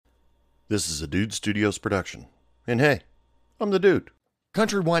This is a Dude Studios production. And hey, I'm the dude.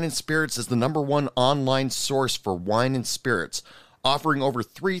 Country Wine and Spirits is the #1 online source for wine and spirits, offering over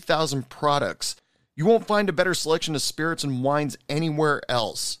 3,000 products. You won't find a better selection of spirits and wines anywhere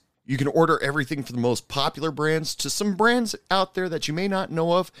else. You can order everything from the most popular brands to some brands out there that you may not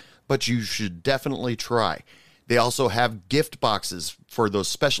know of, but you should definitely try. They also have gift boxes for those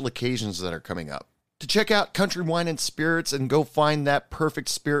special occasions that are coming up. To check out Country Wine and Spirits and go find that perfect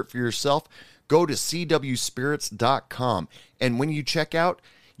spirit for yourself, go to cwspirits.com. And when you check out,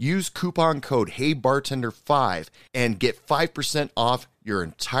 use coupon code HeyBartender5 and get 5% off your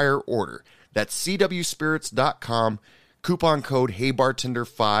entire order. That's cwspirits.com, coupon code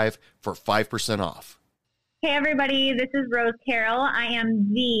HeyBartender5 for 5% off. Hey everybody, this is Rose Carroll. I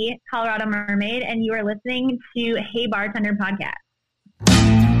am the Colorado Mermaid, and you are listening to Hey Bartender Podcast.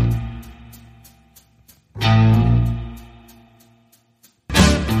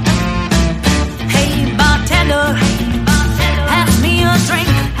 Hey bartender, pass me a drink.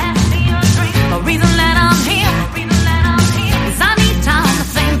 The reason that I'm here is I need time to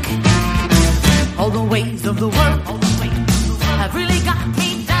think. All the ways of the world have really got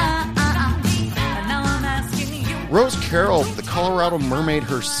me down. And now I'm asking you. Rose Carroll, the Colorado Mermaid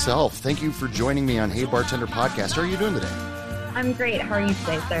herself, thank you for joining me on Hey Bartender Podcast. How are you doing today? I'm great. How are you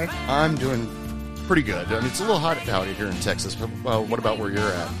today, sir? I'm doing pretty good. I mean, it's a little hot out here in Texas, but what about where you're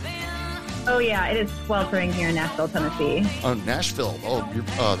at? Oh yeah, it is sweltering here in Nashville, Tennessee. Oh, Nashville. Oh,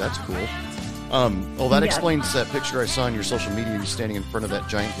 that's cool. That Yes. explains that picture I saw on your social media. You standing in front of that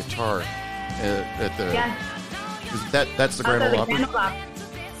giant guitar at the. Yes. That's the Grand Also, Ole the Opry. Grand Ole Opry.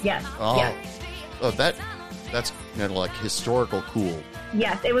 Yes. Oh, Yes. That's kind of like historical cool.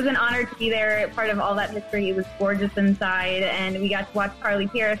 Yes, it was an honor to be there, part of all that history. It was gorgeous inside, and we got to watch Carly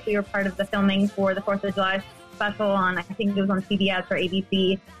Pierce. We were part of the filming for the 4th of July special on, I think it was on CBS or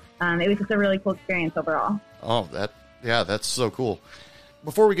ABC. It was just a really cool experience overall. Oh, that's so cool.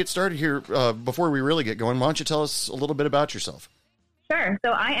 Before we get started here, before we really get going, why don't you tell us a little bit about yourself? Sure.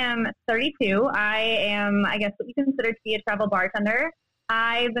 So I am 32. I am, I guess, what you consider to be a travel bartender.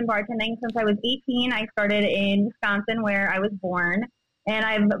 I've been bartending since I was 18. I started in Wisconsin, where I was born, and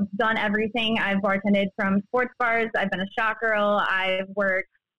I've done everything. I've bartended from sports bars. I've been a shot girl. I've worked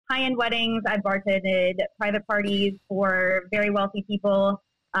high-end weddings. I've bartended private parties for very wealthy people.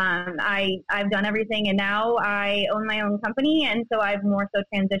 I've done everything, and now I own my own company, and so I've more so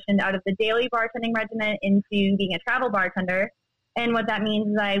transitioned out of the daily bartending regimen into being a travel bartender. And what that means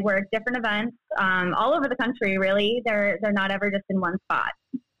is I work different events all over the country, really. They're not ever just in one spot.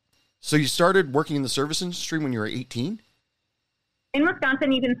 So you started working in the service industry when you were 18? In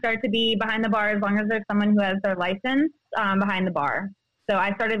Wisconsin, you can start to be behind the bar as long as there's someone who has their license behind the bar. So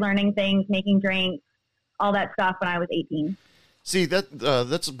I started learning things, making drinks, all that stuff when I was 18. See,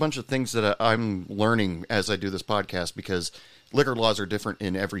 that's a bunch of things that I'm learning as I do this podcast, because liquor laws are different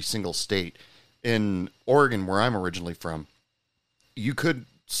in every single state. In Oregon, where I'm originally from, you could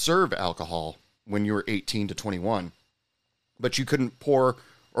serve alcohol when you were 18 to 21, but you couldn't pour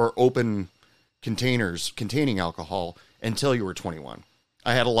or open containers containing alcohol until you were 21.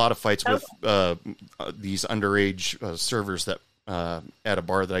 I had a lot of fights with these underage servers that at a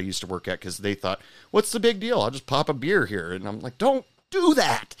bar that I used to work at, because they thought, what's the big deal? I'll just pop a beer here. And I'm like, don't do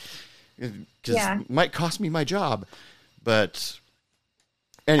that, because it might cost me my job. But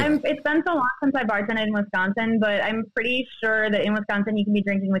anyway. It's been so long since I bartended in Wisconsin, but I'm pretty sure that in Wisconsin you can be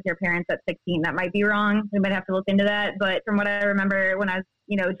drinking with your parents at 16. That might be wrong. We might have to look into that. But from what I remember when I was,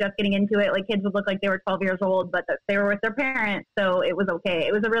 just getting into it, like, kids would look like they were 12 years old, but they were with their parents, so it was okay.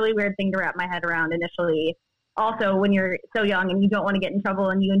 It was a really weird thing to wrap my head around initially. Also, when you're so young and you don't want to get in trouble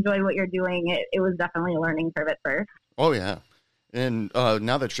and you enjoy what you're doing, it was definitely a learning curve at first. Oh, yeah. And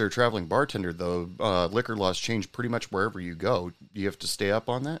now that you're a traveling bartender, though, liquor laws change pretty much wherever you go. Do you have to stay up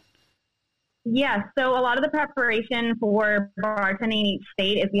on that? Yeah, so a lot of the preparation for bartending in each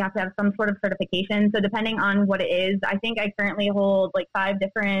state is you have to have some sort of certification. So depending on what it is, I think I currently hold like 5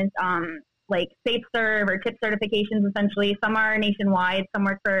 different safe serve or tip certifications, essentially. Some are nationwide, some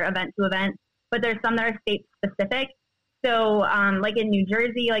work for event to event, but there's some that are state specific. So like in New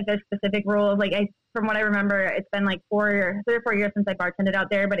Jersey, like there's specific rules. From what I remember, it's been like 3 or 4 years since I bartended out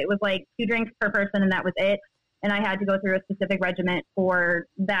there, but it was like 2 drinks per person and that was it. And I had to go through a specific regiment for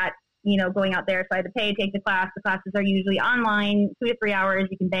that, going out there. So I had to take the class. The classes are usually online, 2 to 3 hours.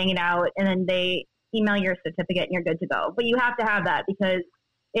 You can bang it out, and then they email your certificate and you're good to go. But you have to have that, because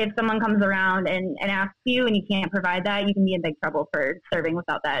if someone comes around and asks you and you can't provide that, you can be in big trouble for serving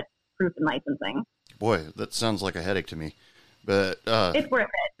without that proof and licensing. Boy, that sounds like a headache to me. But it's worth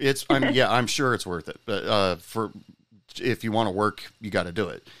it. I'm sure it's worth it. But if you want to work, you got to do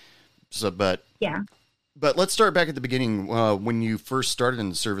it. So, Yeah. but let's start back at the beginning. When you first started in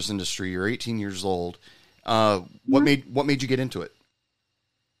the service industry, you're 18 years old. What made you get into it?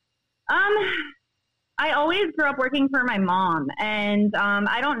 I always grew up working for my mom, and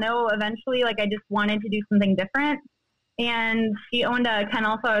I don't know, eventually, like, I just wanted to do something different. And she owned a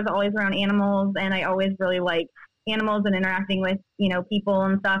kennel, so I was always around animals, and I always really liked animals and interacting with, people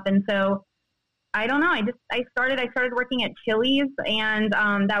and stuff. And so I don't know, I started working at Chili's, and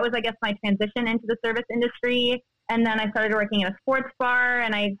that was, I guess, my transition into the service industry. And then I started working at a sports bar,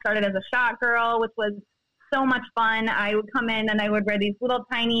 and I started as a shot girl, which was so much fun. I would come in and I would wear these little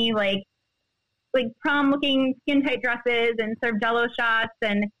tiny, like prom-looking skin-tight dresses and serve Jell-O shots,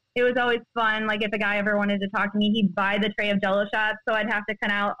 and it was always fun. Like, if a guy ever wanted to talk to me, he'd buy the tray of Jell-O shots, so I'd have to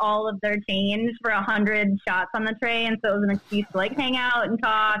cut out all of their change for 100 shots on the tray, and so it was an excuse to, like, hang out and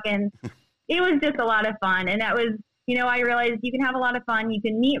talk, and it was just a lot of fun. And that was, I realized you can have a lot of fun, you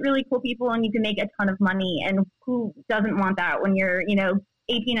can meet really cool people, and you can make a ton of money, and who doesn't want that when you're,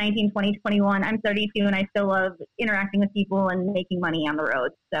 18, 19, 20, 21. I'm 32, and I still love interacting with people and making money on the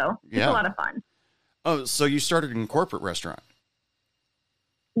road, so it's a lot of fun. Oh, so you started in corporate restaurant?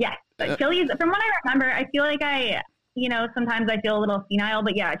 Yes. Chili's, from what I remember, I feel like sometimes I feel a little senile,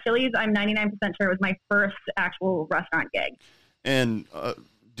 but yeah, Chili's, I'm 99% sure it was my first actual restaurant gig. And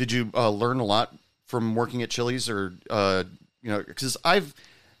did you learn a lot from working at Chili's, or, because I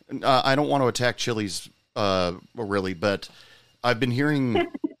don't want to attack Chili's really, but I've been hearing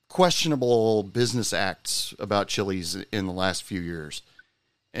questionable business acts about Chili's in the last few years.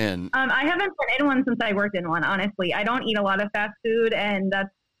 And I haven't been in one since I worked in one, honestly. I don't eat a lot of fast food, and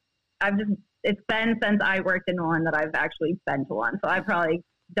it's been since I worked in one that I've actually been to one. So I probably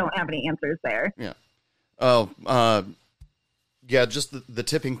don't have any answers there. Yeah. Oh, yeah, just the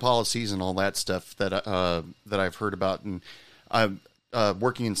tipping policies and all that stuff that I've heard about. And I'm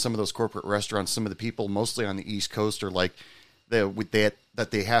working in some of those corporate restaurants. Some of the people, mostly on the East Coast, are like that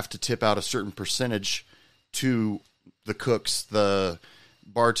they have to tip out a certain percentage to the cooks, the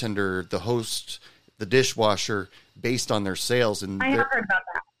bartender, the host, the dishwasher, based on their sales. And I have heard about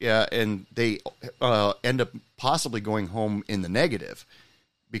that. Yeah, and they end up possibly going home in the negative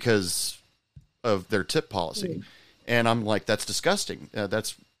because of their tip policy. Mm. And I'm like, that's disgusting.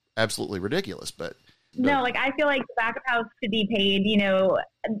 That's absolutely ridiculous. But no, like, I feel like the back of house should be paid.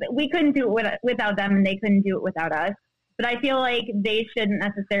 We couldn't do it without them, and they couldn't do it without us. But I feel like they shouldn't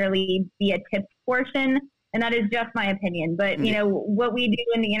necessarily be a tip portion. And that is just my opinion. But, what we do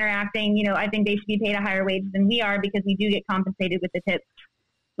in the interacting, I think they should be paid a higher wage than we are, because we do get compensated with the tips.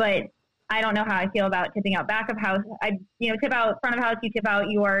 But I don't know how I feel about tipping out back of house. I, tip out front of house, you tip out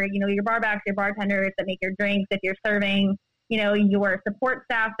your, your bar backs, your bartenders that make your drinks. If you're serving, your support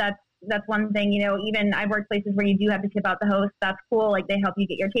staff, that's one thing. Even I've worked places where you do have to tip out the host. That's cool. Like, they help you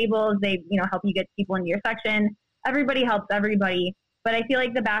get your tables. They, help you get people into your section. Everybody helps everybody. But I feel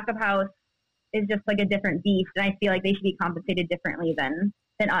like the back of house is just like a different beast, and I feel like they should be compensated differently than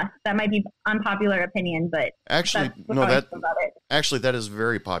us. That might be unpopular opinion, but actually, that is a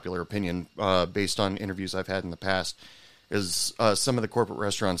very popular opinion, based on interviews I've had in the past. Is some of the corporate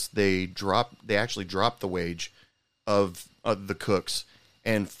restaurants, they actually drop the wage of the cooks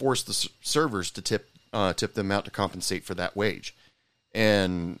and force the servers to tip them out to compensate for that wage.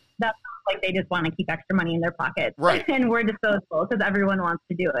 And that's like they just want to keep extra money in their pockets, right? And we're disposable because everyone wants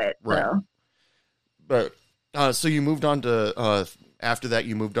to do it, right? So. But so you moved on to after that,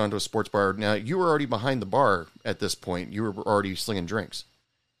 you moved on to a sports bar. Now, you were already behind the bar at this point. You were already slinging drinks.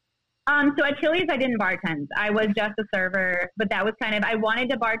 So at Chili's, I didn't bartend. I was just a server, but that was I wanted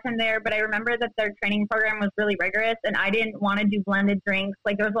to bartend there, but I remember that their training program was really rigorous, and I didn't want to do blended drinks.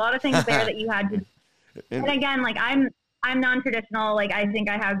 Like, there was a lot of things there that you had to. And again, like, I'm non-traditional. Like, I think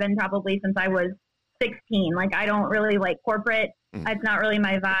I have been probably since I was 16. Like, I don't really like corporate. It's not really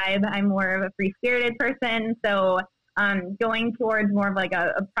my vibe. I'm more of a free-spirited person. So going towards more of like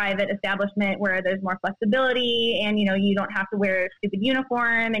a private establishment where there's more flexibility, and, you don't have to wear a stupid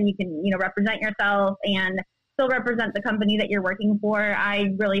uniform, and you can, represent yourself and still represent the company that you're working for.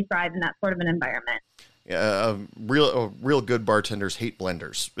 I really thrive in that sort of an environment. Yeah, real good bartenders hate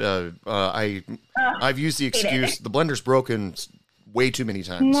blenders. I've used the excuse, the blender's broken way too many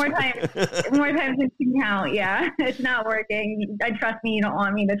times. More times than you can count. Yeah, it's not working. Trust me, you don't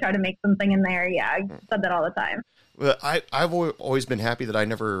want me to try to make something in there. Yeah, I said that all the time. Well, I've always been happy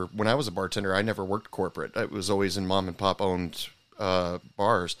that when I was a bartender, I never worked corporate. I was always in mom and pop owned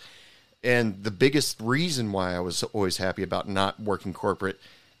bars. And the biggest reason why I was always happy about not working corporate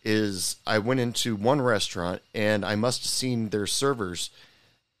is I went into one restaurant and I must have seen their servers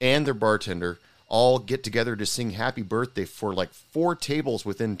and their bartender all get together to sing happy birthday for like 4 tables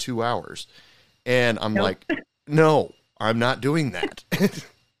within 2 hours. And I'm like, no, I'm not doing that.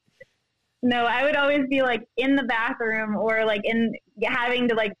 No, I would always be like in the bathroom or like in having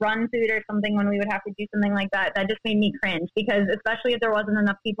to like run food or something when we would have to do something like that. That just made me cringe because especially if there wasn't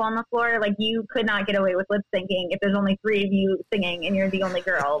enough people on the floor, like you could not get away with lip syncing if there's only 3 of you singing and you're the only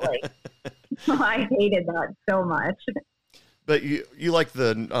girl. Like I hated that so much. But you like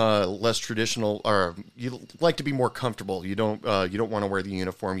the less traditional, or you like to be more comfortable. You don't want to wear the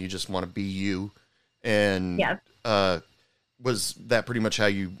uniform. You just want to be you. And yes. Was that pretty much how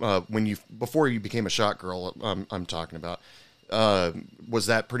you, before you became a shot girl, I'm talking about, was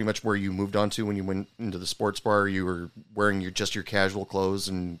that pretty much where you moved on to when you went into the sports bar? You were wearing your casual clothes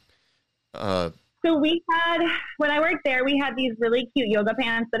and, So we had, when I worked there, we had these really cute yoga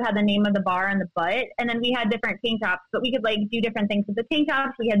pants that had the name of the bar on the butt. And then we had different tank tops, but we could like do different things with the tank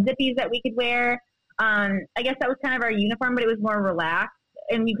tops. We had zippies that we could wear. I guess that was kind of our uniform, but it was more relaxed.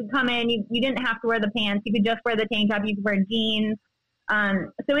 And you could come in, you didn't have to wear the pants. You could just wear the tank top. You could wear jeans.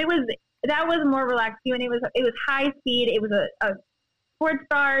 So that was more relaxed too. And it was high speed. It was a sports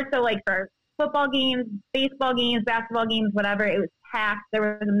bar. So like for football games, baseball games, basketball games, whatever, it was packed. There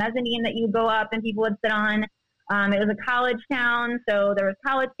was a mezzanine that you would go up and people would sit on. It was a college town, so there was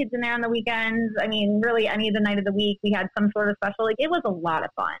college kids in there on the weekends. I mean, really, any of the night of the week, we had some sort of special. Like, it was a lot of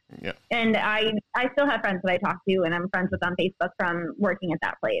fun. Yeah. And I still have friends that I talk to, and I'm friends with on Facebook from working at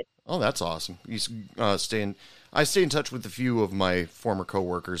that place. Oh, that's awesome. You I stay in touch with a few of my former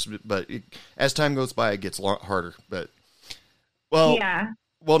coworkers, but as time goes by, it gets a lot harder. But yeah.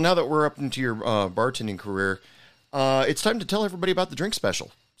 Well, now that we're up into your bartending career, it's time to tell everybody about the drink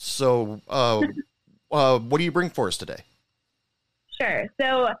special. So, what do you bring for us today? Sure.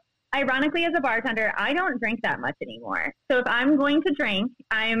 So, ironically, as a bartender, I don't drink that much anymore. So, if I'm going to drink,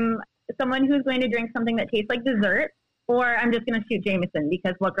 I'm someone who's going to drink something that tastes like dessert, or I'm just going to shoot Jameson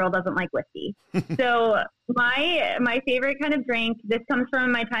because what girl doesn't like whiskey? So, my favorite kind of drink, this comes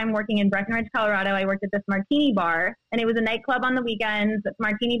from my time working in Breckenridge, Colorado. I worked at this martini bar, and it was a nightclub on the weekends,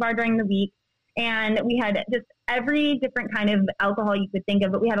 martini bar during the week. And we had just every different kind of alcohol you could think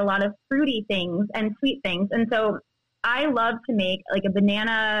of, but we had a lot of fruity things and sweet things. And so I love to make like a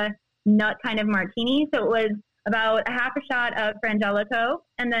banana nut kind of martini. So it was about a half a shot of Frangelico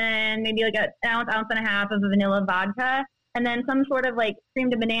and then maybe like an ounce and a half of vanilla vodka and then some sort of like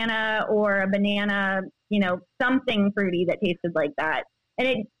creamed banana or a banana, something fruity that tasted like that. And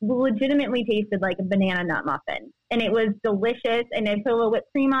it legitimately tasted like a banana nut muffin. And it was delicious. And I put a little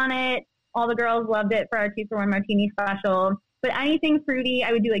whipped cream on it. All the girls loved it for our 2-for-1 martini special. But anything fruity,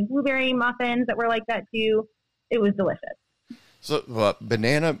 I would do like blueberry muffins that were like that too. It was delicious. So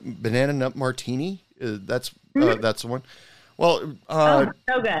banana nut martini, that's the one. Well,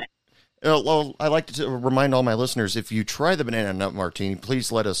 so good. Well, I like to remind all my listeners, if you try the banana nut martini,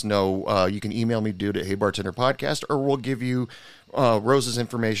 please let us know. You can email me, dude, at HeyBartenderPodcast, or we'll give you Rose's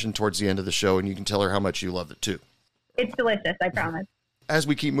information towards the end of the show, and you can tell her how much you love it too. It's delicious, I promise. As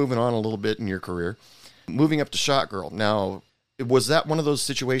we keep moving on a little bit in your career, moving up to Shot Girl. Now, was that one of those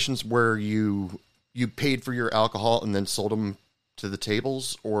situations where you paid for your alcohol and then sold them to the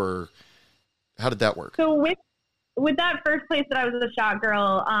tables, or how did that work? So with that first place that I was a Shot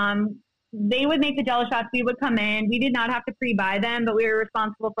Girl, they would make the Jello shots. We would come in. We did not have to pre-buy them, but we were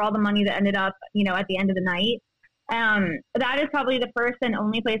responsible for all the money that ended up, at the end of the night. That is probably the first and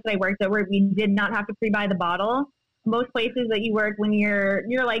only place that I worked at where we did not have to pre-buy the bottle. Most places that you work when you're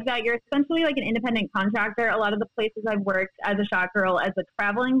like that, you're essentially like an independent contractor. A lot of the places I've worked as a Shot Girl, as a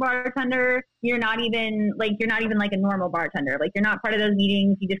traveling bartender, you're not even like a normal bartender. Like you're not part of those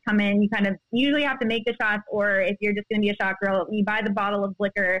meetings. You just come in, you kind of usually have to make the shots, or if you're just going to be a Shot Girl, you buy the bottle of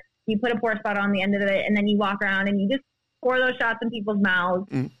liquor, you put a pour spot on the end of it, and then you walk around and you just pour those shots in people's mouths.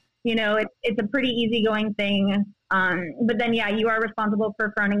 Mm. It's a pretty easygoing thing. But then, yeah, you are responsible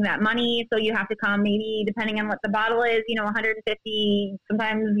for fronting that money. So you have to come maybe, depending on what the bottle is, $150,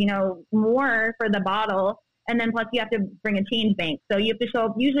 sometimes, more for the bottle. And then plus you have to bring a change bank. So you have to show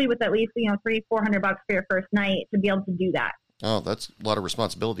up usually with at least, $300-400 for your first night to be able to do that. Oh, that's a lot of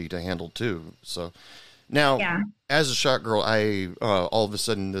responsibility to handle too. So now, as a Shot Girl, I all of a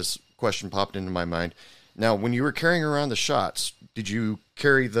sudden this question popped into my mind. Now, when you were carrying around the shots, did you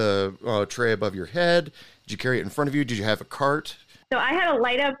carry the tray above your head? Did you carry it in front of you? Did you have a cart? So I had a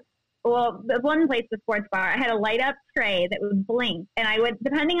light up, the one place, the sports bar, I had a light up tray that would blink. And I would,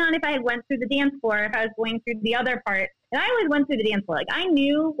 depending on if I had went through the dance floor, if I was going through the other part, and I always went through the dance floor. Like I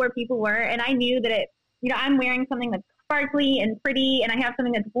knew where people were, and I knew that I'm wearing something that's sparkly and pretty, and I have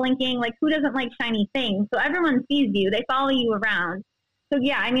something that's blinking. Like who doesn't like shiny things? So everyone sees you. They follow you around. So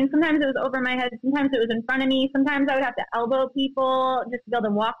yeah, I mean, sometimes it was over my head, sometimes it was in front of me, sometimes I would have to elbow people just to be able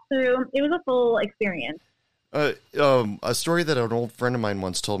to walk through. It was a full experience. A story that an old friend of mine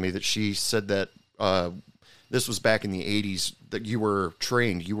once told me, that she said that this was back in the 80s, that you were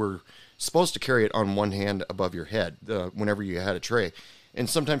trained. You were supposed to carry it on one hand above your head whenever you had a tray. And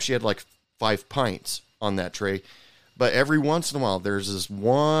sometimes she had like 5 pints on that tray. But every once in a while, there's this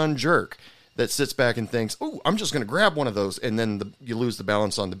one jerk that sits back and thinks, oh, I'm just going to grab one of those. And then you lose the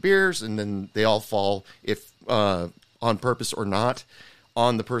balance on the beers, and then they all fall, if on purpose or not,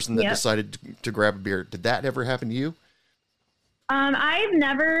 on the person that decided to grab a beer. Did that ever happen to you? I've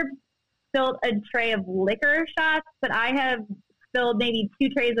never spilled a tray of liquor shots, but I have spilled maybe 2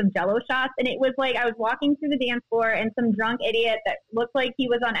 trays of Jell-O shots. And it was like I was walking through the dance floor, and some drunk idiot that looked like he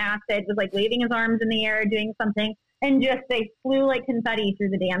was on acid was like waving his arms in the air, doing something, and just they flew like confetti through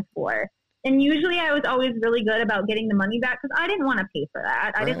the dance floor. And usually I was always really good about getting the money back because I didn't want to pay for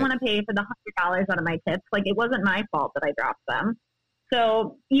that. I didn't want to pay for the $100 out of my tips. Like, it wasn't my fault that I dropped them.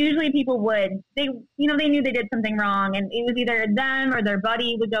 So usually people would, they knew they did something wrong, and it was either them or their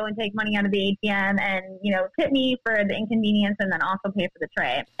buddy would go and take money out of the ATM and, tip me for the inconvenience and then also pay for the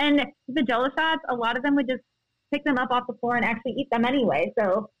tray. And the Jell-O shots, a lot of them would just pick them up off the floor and actually eat them anyway.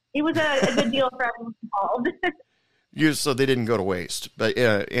 So it was a good deal for everyone involved. So they didn't go to waste, but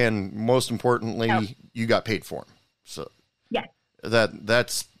and most importantly, you got paid for them. So yes,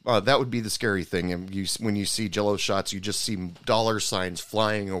 that would be the scary thing. And when you see Jell-O shots, you just see dollar signs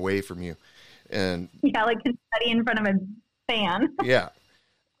flying away from you, and like confetti in front of a fan. Yeah,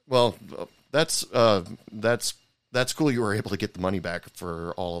 well, that's cool. You were able to get the money back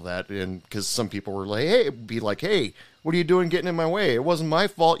for all of that, and because some people were like, hey, what are you doing getting in my way? It wasn't my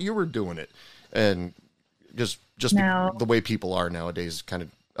fault. You were doing it, and just the way people are nowadays kind of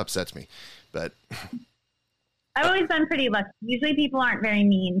upsets me. But I've always been pretty lucky. Usually people aren't very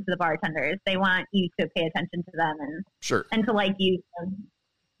mean to the bartenders. They want you to pay attention to them and to like you. So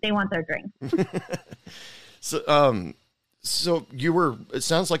they want their drink. So it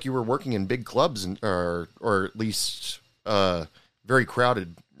sounds like you were working in big clubs or at least very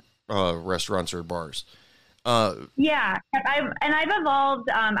crowded restaurants or bars. Yeah, I've evolved.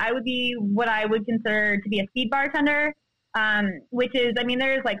 I would be what I would consider to be a speed bartender, which is,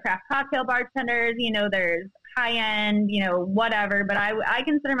 there's like craft cocktail bartenders, there's high end, whatever, but I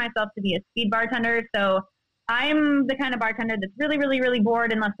consider myself to be a speed bartender. So I'm the kind of bartender that's really, really, really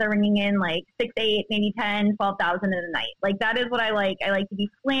bored unless they're ringing in like 6, 8, maybe 10, 12,000 in a night. Like, that is what I like. I like to be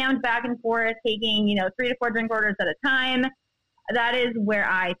slammed back and forth, taking, 3 to 4 drink orders at a time. That is where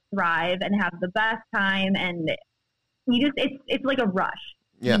I thrive and have the best time, and it's like a rush.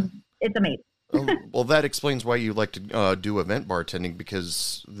 Yeah, it's amazing. Well, that explains why you like to do event bartending,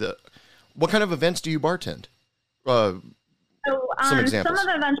 because what kind of events do you bartend? Some examples. Some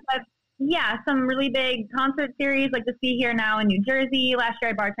of the events some really big concert series like the See Here Now in New Jersey. Last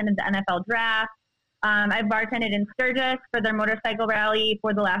year I bartended the NFL Draft. I've bartended in Sturgis for their motorcycle rally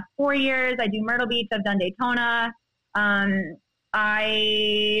for the last 4 years. I do Myrtle Beach. I've done Daytona.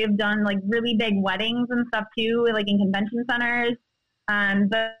 I've done like really big weddings and stuff too, like in convention centers.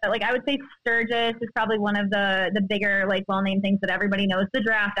 But like I would say Sturgis is probably one of the bigger, like well-named things that everybody knows. The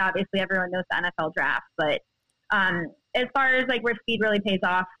Draft, obviously everyone knows the NFL Draft, but as far as like where speed really pays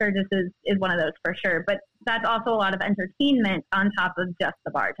off, Sturgis is one of those for sure. But that's also a lot of entertainment on top of just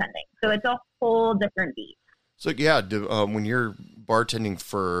the bartending. So it's a whole different beat. So yeah, when you're bartending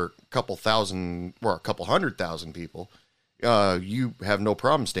for a couple thousand or a couple 100,000 people, you have no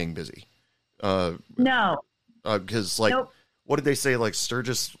problem staying busy. No. Because nope. What did they say? Like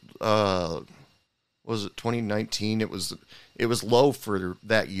Sturgis, was it 2019? It was low for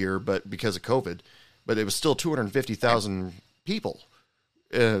that year, but because of COVID, but it was still 250,000 people.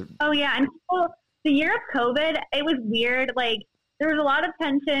 Oh yeah. And the year of COVID, it was weird. Like there was a lot of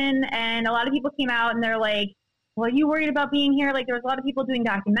tension, and a lot of people came out and they're like, well, are you worried about being here? Like there was a lot of people doing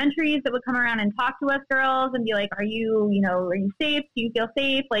documentaries that would come around and talk to us girls and be like, are you safe? Do you feel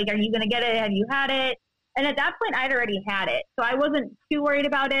safe? Like, are you going to get it? Have you had it? And at that point I'd already had it. So I wasn't too worried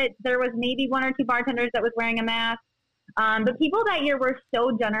about it. There was maybe 1 or 2 bartenders that was wearing a mask. But people that year were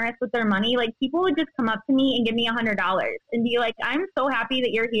so generous with their money. Like people would just come up to me and give me $100 and be like, I'm so happy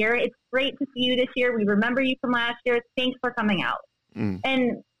that you're here. It's great to see you this year. We remember you from last year. Thanks for coming out.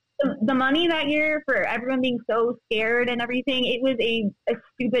 And the money that year, for everyone being so scared and everything, it was a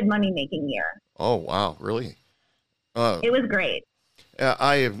stupid money-making year. Oh, wow. Really? It was great.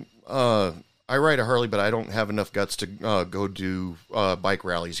 I ride a Harley, but I don't have enough guts to go do bike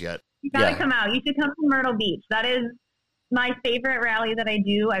rallies yet. You got to come out. You should come to Myrtle Beach. That is my favorite rally that I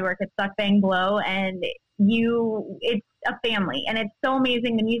do. I work at Suck Bang Blow, and it's a family, and it's so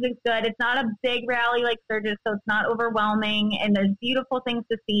amazing. The music's good. It's not a big rally like Sturgis, so it's not overwhelming, and there's beautiful things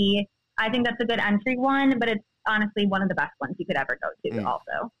to see. I think that's a good entry one, but it's honestly one of the best ones you could ever go to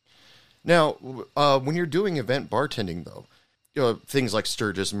also. Now, when you're doing event bartending, though, things like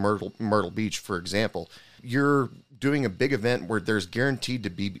Sturgis, Myrtle Beach, for example, you're doing a big event where there's guaranteed to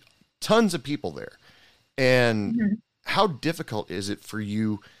be tons of people there. And how difficult is it for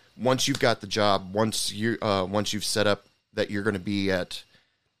you once you've got the job, once you've set up that you're going to be at,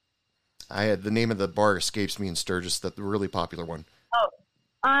 the name of the bar escapes me in Sturgis, the really popular one.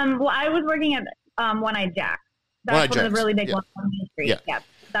 Well, I was working at One-Eyed Jack. That's one of the really big ones on Main Street. Yeah,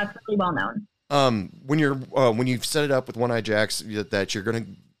 that's really well known. When you've set it up with One-Eyed Jacks, that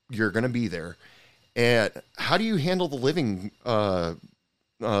you're gonna be there, and how do you handle the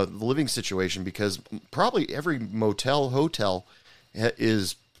living situation? Because probably every hotel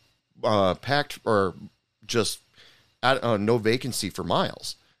is packed or just no vacancy for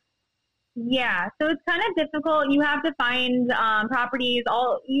miles. Yeah, so it's kind of difficult. You have to find properties.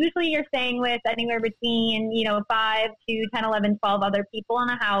 Usually you're staying with anywhere between 5 to 10, 11, 12 other people in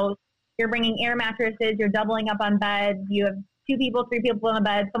a house. You're bringing air mattresses. You're doubling up on beds. You have 2 people, 3 people in a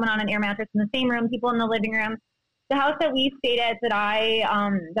bed, someone on an air mattress in the same room, people in the living room. The house that we stayed at that I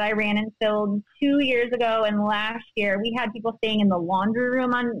ran and filled 2 years ago and last year, we had people staying in the laundry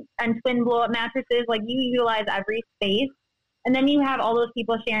room on twin blow-up mattresses. Like, you utilize every space. And then you have all those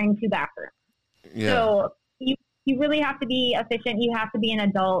people sharing 2 bathrooms. Yeah. So you really have to be efficient. You have to be an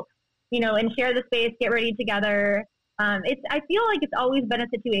adult, and share the space, get ready together. I feel like it's always been a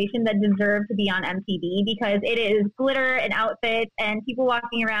situation that deserved to be on MTV because it is glitter and outfits and people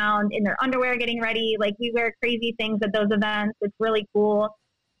walking around in their underwear getting ready. Like, we wear crazy things at those events. It's really cool.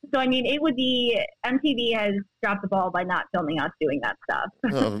 So, I mean, MTV has dropped the ball by not filming us doing that stuff.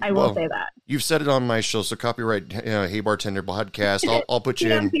 I will say that. You've said it on my show, so copyright Hey Bartender podcast. I'll put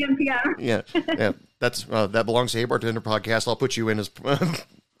you in. Yeah. That's that belongs to Hey Bartender podcast. I'll put you in as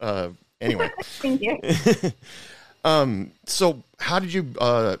anyway. Thank you. So how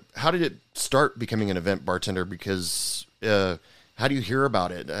did it start becoming an event bartender? Because how do you hear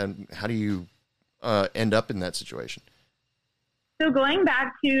about it, and how do you end up in that situation? So going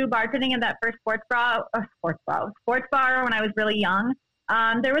back to bartending at that first sports bar when I was really young,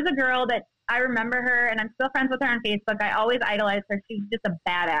 there was a girl that I remember her, and I'm still friends with her on Facebook. I always idolized her. She's just a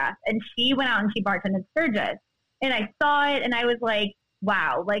badass. And she went out and she bartended Sturgis. And I saw it, and I was like,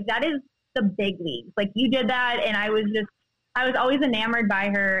 wow, like, that is the big leagues. Like, you did that, and I was always enamored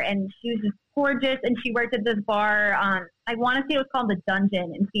by her, and she was just gorgeous, and she worked at this bar. I want to say it was called The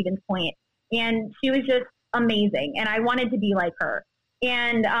Dungeon in Stevens Point. And she was just amazing, and I wanted to be like her.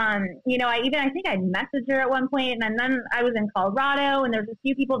 And I think I messaged her at one point, and then I was in Colorado, and there's a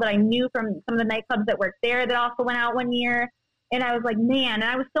few people that I knew from some of the nightclubs that worked there that also went out one year, and I was like, man, and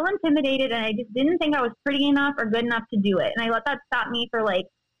I was so intimidated, and I just didn't think I was pretty enough or good enough to do it, and I let that stop me for, like,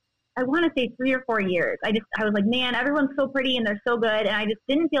 I want to say 3 or 4 years. I was like, man, everyone's so pretty and they're so good, and I just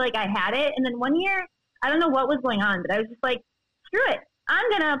didn't feel like I had it. And then one year, I don't know what was going on, but I was just like, screw it,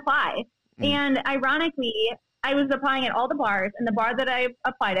 I'm gonna apply. And ironically, I was applying at all the bars, and the bar that I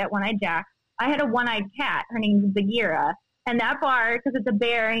applied at, One-Eyed Jack, I had a one-eyed cat. Her name is Bagheera. And that bar, because it's a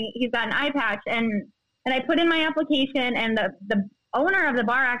bear, he's got an eye patch. And I put in my application, and the owner of the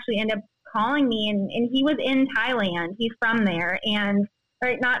bar actually ended up calling me, and he was in Thailand. He's from there,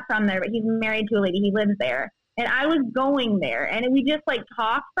 not from there, but he's married to a lady. He lives there. And I was going there, and we just, like,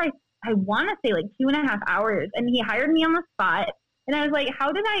 talked for, I want to say, like, 2.5 hours. And he hired me on the spot. And I was like,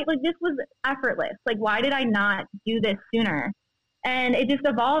 how did this was effortless. Like, why did I not do this sooner? And it just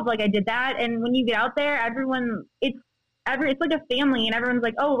evolved. Like, I did that. And when you get out there, it's like a family, and everyone's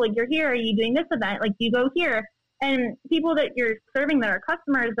like, oh, like, you're here. Are you doing this event? Like, do you go here? And people that you're serving that are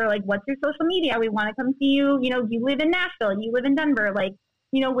customers, they're like, what's your social media? We want to come see you. You live in Nashville. You live in Denver. Like,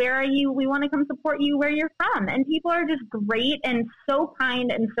 where are you? We want to come support you where you're from. And people are just great and so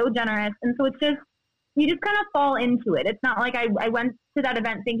kind and so generous. And so it's just, you just kind of fall into it. It's not like I went to that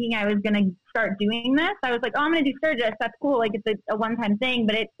event thinking I was going to start doing this. I was like, oh, I'm going to do Sturgis. That's cool. Like, it's a one-time thing,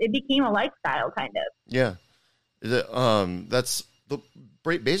 but it became a lifestyle kind of. Yeah. That's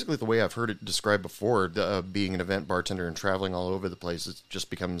basically the way I've heard it described before, being an event bartender and traveling all over the place. It just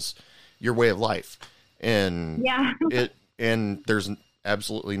becomes your way of life. And yeah. And there's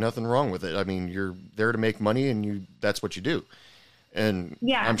absolutely nothing wrong with it. I mean, you're there to make money, and that's what you do. And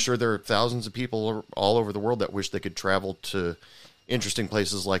yeah. I'm sure there are thousands of people all over the world that wish they could travel to interesting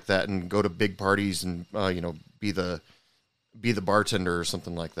places like that and go to big parties and, be the bartender or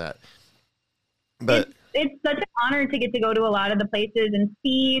something like that. But it's such an honor to get to go to a lot of the places and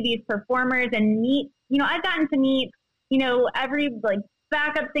see these performers and meet, I've gotten to meet you know, every like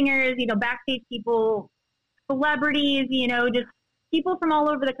backup singers, you know, backstage people, celebrities, you know, just people from all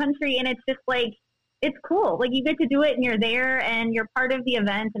over the country. And it's just like, it's cool. Like you get to do it and you're there and you're part of the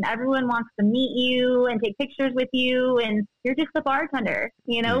event and everyone wants to meet you and take pictures with you and you're just a bartender,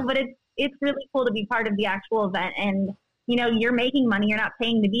 you know, but it's really cool to be part of the actual event and, you know, you're making money, you're not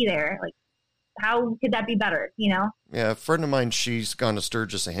paying to be there. Like how could that be better, you know? Yeah. A friend of mine, she's gone to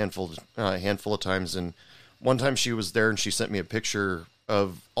Sturgis a handful of times. And one time she was there and she sent me a picture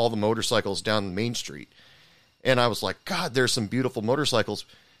of all the motorcycles down Main Street. And I was like, God, there's some beautiful motorcycles.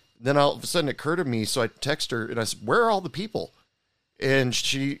 Then all of a sudden it occurred to me. So I text her and I said, where are all the people? And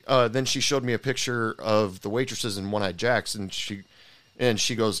she, then she showed me a picture of the waitresses in One Eye Jacks and she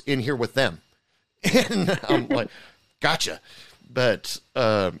goes, in here with them. And I'm like, gotcha. But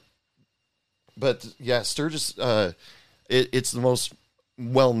yeah, Sturgis, it's the most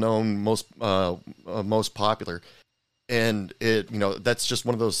well-known, most popular. And it, you know, that's just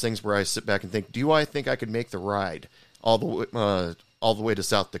one of those things where I sit back and think, I think I could make the ride all the way to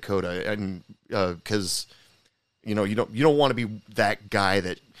South Dakota? And, cause you know, you don't want to be that guy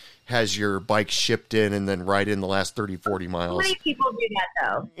that has your bike shipped in and then ride in the last 30, 40 miles. So many people do that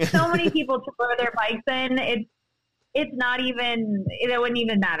though. So many people tour their bikes in. It's not even, it wouldn't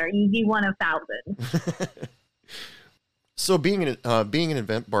even matter. You'd be one of thousands. So being an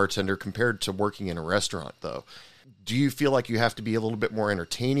event bartender compared to working in a restaurant though, do you feel like you have to be a little bit more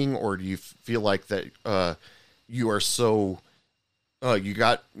entertaining, or do you feel like that you are so you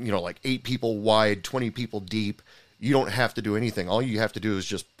got, you know, like 8 people wide, 20 people deep, you don't have to do anything. All you have to do is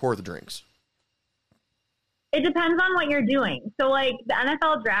just pour the drinks? It depends on what you're doing. So like the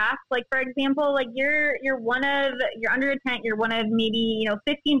NFL draft, like for example, like you're under a tent, you're one of maybe, you know,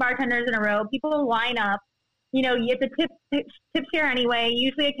 15 bartenders in a row. People line up. You know, you have to tip share anyway,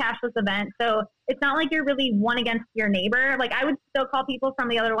 usually a cashless event. So it's not like you're really one against your neighbor. Like I would still call people from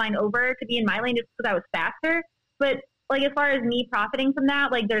the other line over to be in my lane just because I was faster. But like as far as me profiting from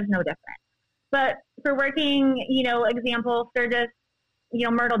that, like there's no difference. But for working, you know, example, Sturgis, you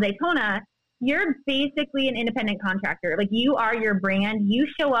know, Myrtle, Daytona, you're basically an independent contractor. Like you are your brand. You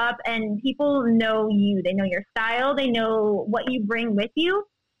show up and people know you. They know your style. They know what you bring with you.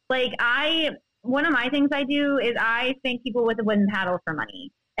 Like one of my things I do is I spank people with a wooden paddle for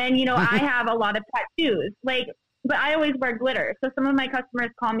money. And, you know, I have a lot of tattoos, like, but I always wear glitter. So some of my customers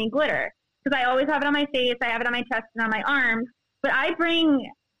call me glitter because I always have it on my face. I have it on my chest and on my arms, but I bring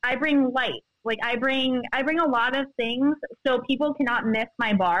light. Like I bring a lot of things so people cannot miss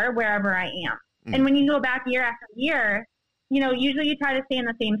my bar wherever I am. And when you go back year after year, you know, usually you try to stay in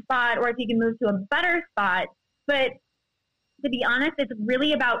the same spot, or if you can move to a better spot, but to be honest, it's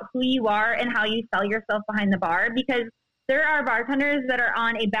really about who you are and how you sell yourself behind the bar, because there are bartenders that are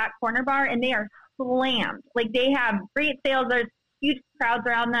on a back corner bar and they are slammed. Like they have great sales. There's huge crowds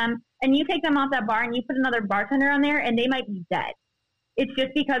around them. And you take them off that bar and you put another bartender on there and they might be dead. It's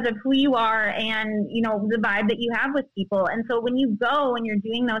just because of who you are and, you know, the vibe that you have with people. And so when you go and you're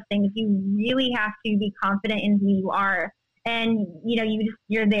doing those things, you really have to be confident in who you are. And, you know,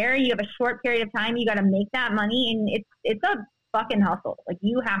 you're there, you have a short period of time, you got to make that money, and it's a fucking hustle. Like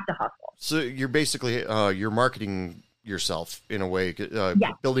you have to hustle. So you're basically, you're marketing yourself in a way,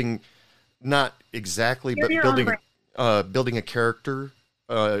 building, not exactly, but building a character,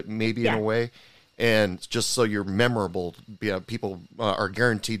 maybe in a way. And just so you're memorable, people are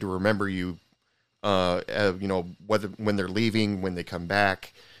guaranteed to remember you, you know, whether when they're leaving, when they come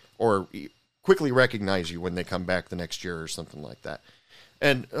back, or quickly recognize you when they come back the next year or something like that.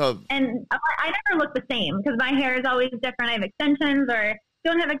 And I never look the same because my hair is always different. I have extensions or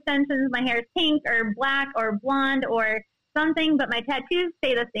don't have extensions. My hair is pink or black or blonde or something, but my tattoos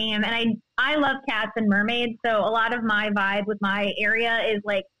stay the same. And I love cats and mermaids. So a lot of my vibe with my area is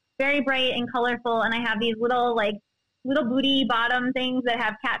like very bright and colorful. And I have these little booty bottom things that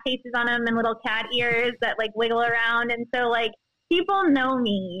have cat faces on them and little cat ears that like wiggle around. And so like people know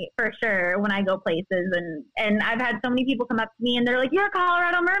me for sure when I go places, and I've had so many people come up to me and they're like, "You're a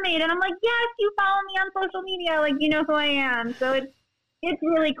Colorado mermaid," and I'm like, "Yes, you follow me on social media, like you know who I am." So it's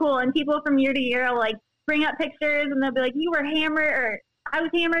really cool, and people from year to year will like bring up pictures and they'll be like, "You were hammered," or "I was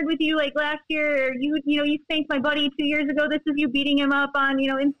hammered with you like last year," or you spanked my buddy 2 years ago. This is you beating him up on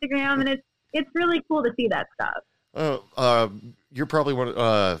Instagram, and it's really cool to see that stuff. You're probably one.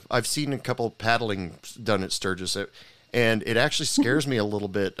 I've seen a couple paddling done at Sturgis. And it actually scares me a little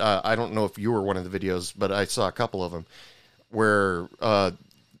bit. I don't know if you were one of the videos, but I saw a couple of them where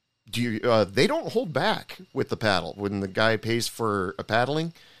they don't hold back with the paddle. When the guy pays for a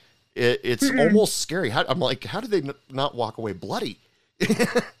paddling, it's almost scary. I'm like, how do they not walk away bloody?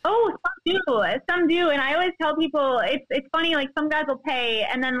 Oh, some Some do. And I always tell people it's funny, like some guys will pay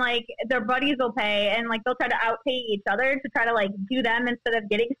and then like their buddies will pay and like they'll try to outpay each other to try to like do them instead of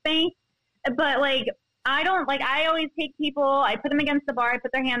getting spanked. But like I don't like, I always take people, I put them against the bar, I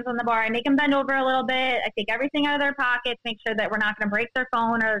put their hands on the bar, I make them bend over a little bit, I take everything out of their pockets, make sure that we're not going to break their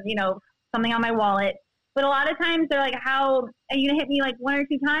phone or, you know, something on my wallet. But a lot of times they're like, how are you going to hit me like 1 or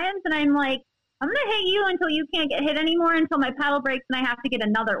 2 times? And I'm like, I'm going to hit you until you can't get hit anymore, until my paddle breaks and I have to get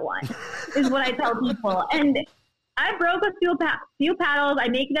another one, is what I tell people. And I broke a few paddles. I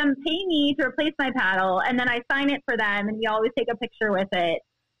make them pay me to replace my paddle, and then I sign it for them, and we always take a picture with it.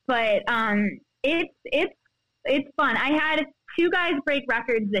 But it's fun. I had 2 guys break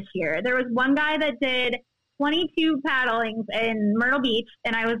records this year. There was one guy that did 22 paddlings in Myrtle Beach,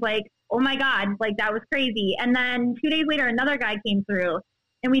 and I was like, oh my God, like that was crazy. And then 2 days later, another guy came through,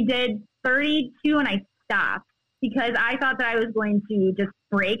 and we did 32, and I stopped because I thought that I was going to just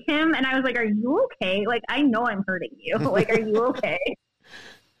break him. And I was like, are you okay? Like, I know I'm hurting you. Like, are you okay?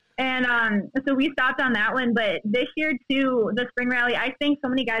 And so we stopped on that one. But this year, too, the spring rally, I spanked so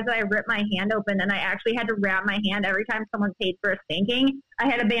many guys that I ripped my hand open, and I actually had to wrap my hand every time someone paid for a spanking. I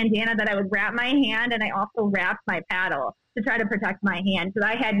had a bandana that I would wrap my hand, and I also wrapped my paddle to try to protect my hand. So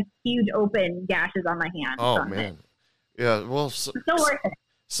I had huge open gashes on my hand. Oh, man. Yeah, well, still worth it.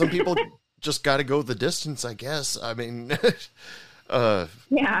 Some people just got to go the distance, I guess. I mean,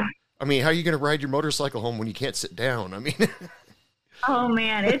 yeah. I mean, how are you going to ride your motorcycle home when you can't sit down? I mean, oh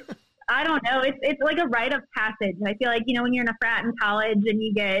man, I don't know. It's like a rite of passage. I feel like, you know, when you're in a frat in college and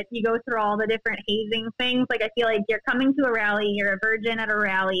you go through all the different hazing things, like I feel like you're coming to a rally, you're a virgin at a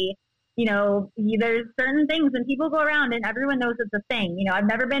rally, you know, there's certain things and people go around and everyone knows it's a thing. You know, I've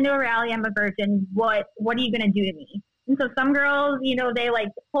never been to a rally. I'm a virgin. What are you going to do to me? And so some girls, you know, they like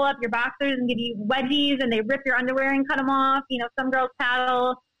pull up your boxers and give you wedgies, and they rip your underwear and cut them off. You know, some girls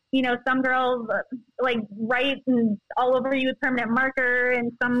paddle, you know, some girls like write and all over you with permanent marker,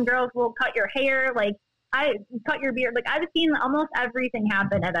 and some girls will cut your hair, like I cut your beard. Like I've seen almost everything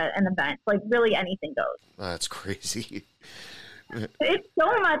happen at an event. Like really anything goes. That's crazy. It's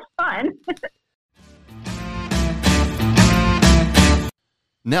so much fun.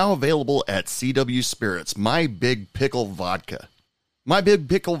 Now available at CW Spirits, My Big Pickle Vodka. My Big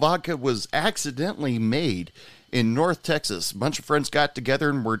Pickle Vodka was accidentally made in North Texas. A bunch of friends got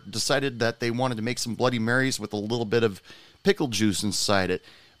together and decided that they wanted to make some Bloody Marys with a little bit of pickle juice inside it.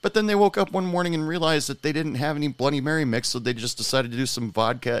 But then they woke up one morning and realized that they didn't have any Bloody Mary mix, so they just decided to do some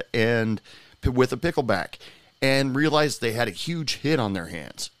vodka and with a pickleback, and realized they had a huge hit on their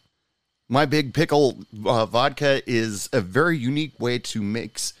hands. My Big Pickle Vodka is a very unique way to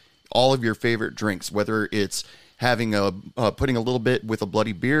mix all of your favorite drinks, whether it's having putting a little bit with a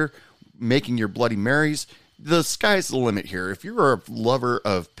bloody beer, making your Bloody Marys. The sky's the limit here. If you're a lover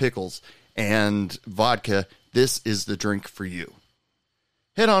of pickles and vodka, this is the drink for you.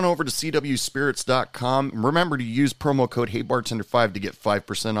 Head on over to cwspirits.com. Remember to use promo code HeyBartender5 to get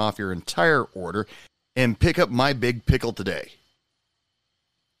 5% off your entire order and pick up My Big Pickle today.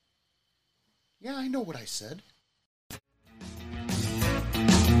 Yeah, I know what I said.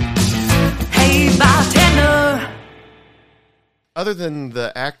 Hey, bartender. Other than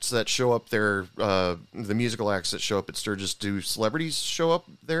the acts that show up there, the musical acts that show up at Sturgis, do celebrities show up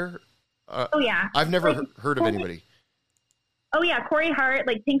there? Oh, yeah. I've never heard of anybody. Oh, yeah. Corey Hart,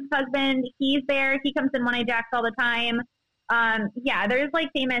 like Pink's husband, he's there. He comes in One-Eye Jacks all the time. Yeah, there's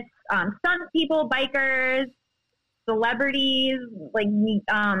like famous stunt people, bikers, celebrities, like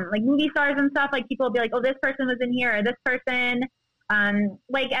movie stars and stuff. Like people will be like, oh, this person was in here, or this person.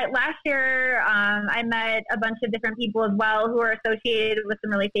 Like at last year, I met a bunch of different people as well who are associated with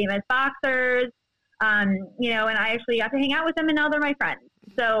some really famous boxers. You know, and I actually got to hang out with them, and now they're my friends.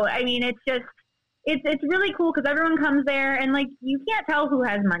 So I mean, it's really cool because everyone comes there, and like you can't tell who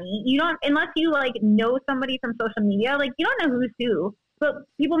has money. You don't, unless you like know somebody from social media. Like you don't know who's who. But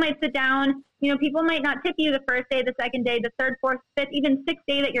people might sit down, you know, people might not tip you the first day, the second day, the third, fourth, fifth, even sixth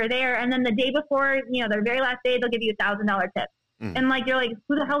day that you're there. And then the day before, you know, their very last day, they'll give you $1,000 tip. And like, you're like,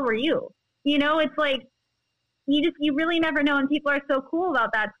 who the hell were you? You know, it's like, you really never know. And people are so cool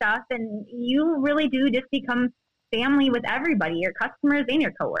about that stuff. And you really do just become family with everybody, your customers and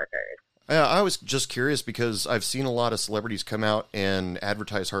your coworkers. I was just curious because I've seen a lot of celebrities come out and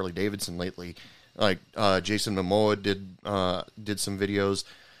advertise Harley Davidson lately. Like Jason Momoa did some videos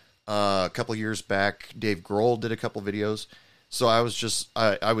a couple of years back. Dave Grohl did a couple videos. So I was just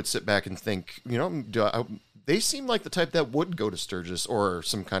I would sit back and think, you know, they seem like the type that would go to Sturgis or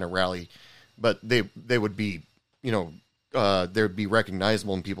some kind of rally, but they would be, you know, they would be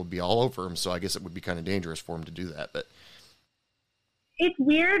recognizable and people would be all over them. So I guess it would be kind of dangerous for them to do that. But It's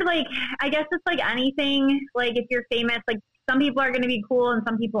weird. Like, I guess it's like anything. Like, if you're famous, like some people are going to be cool and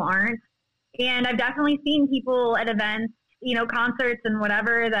some people aren't. And I've definitely seen people at events, you know, concerts and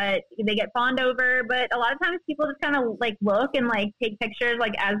whatever that they get fawned over. But a lot of times people just kind of like look and like take pictures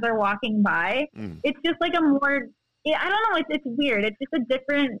like as they're walking by. It's just like a more, I don't know. It's weird. It's just a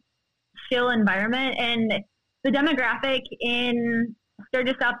different chill environment. And the demographic in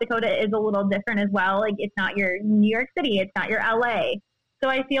Sturgis, South Dakota is a little different as well. Like, it's not your New York City. It's not your LA. So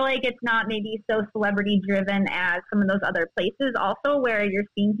I feel like it's not maybe so celebrity driven as some of those other places also, where you're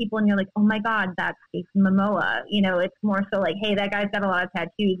seeing people and you're like, oh my God, that's Jason Momoa. You know, it's more so like, hey, that guy's got a lot of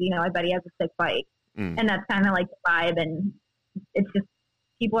tattoos. You know, I bet he has a sick bike. And that's kind of like the vibe. And it's just,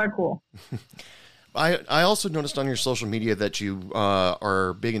 people are cool. I also noticed on your social media that you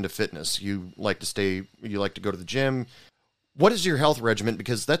are big into fitness. You like to go to the gym. What is your health regimen?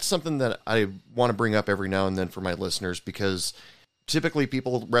 Because that's something that I want to bring up every now and then for my listeners, because typically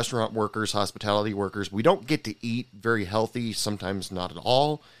people, restaurant workers, hospitality workers, we don't get to eat very healthy, sometimes not at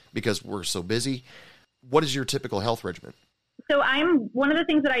all, because we're so busy. What is your typical health regimen? So one of the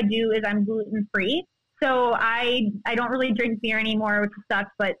things that I do is I'm gluten-free. So I don't really drink beer anymore, which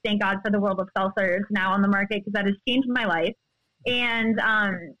sucks, but thank God for the world of seltzers now on the market, because that has changed my life. And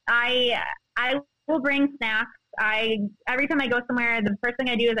I will bring snacks. Every time I go somewhere, the first thing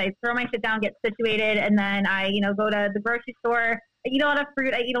I do is I throw my shit down, get situated, and then I, you know, go to the grocery store. I eat a lot of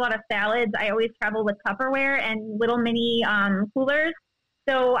fruit. I eat a lot of salads. I always travel with Tupperware and little mini coolers.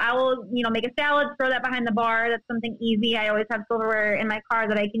 So I will, you know, make a salad, throw that behind the bar. That's something easy. I always have silverware in my car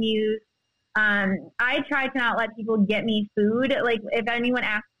that I can use. I try to not let people get me food. Like, if anyone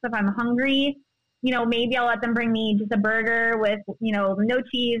asks if I'm hungry, you know, maybe I'll let them bring me just a burger with, you know, no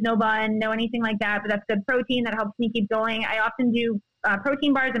cheese, no bun, no anything like that. But that's good protein. That helps me keep going. I often do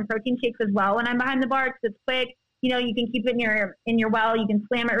protein bars and protein shakes as well when I'm behind the bar, because it's quick. You know, you can keep it in your well. You can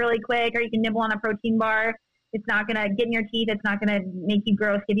slam it really quick, or you can nibble on a protein bar. It's not going to get in your teeth. It's not going to make you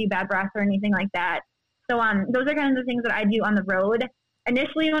gross, give you bad breath or anything like that. So those are kind of the things that I do on the road.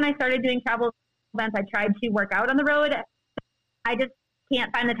 Initially, when I started doing travel events, I tried to work out on the road. I just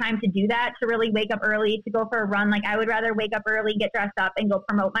can't find the time to do that, to really wake up early, to go for a run. Like, I would rather wake up early, get dressed up, and go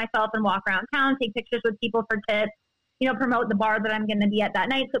promote myself and walk around town, take pictures with people for tips, you know, promote the bar that I'm going to be at that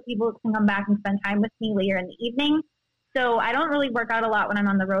night so people can come back and spend time with me later in the evening. So I don't really work out a lot when I'm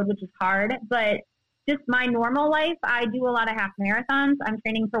on the road, which is hard. But just my normal life, I do a lot of half marathons. I'm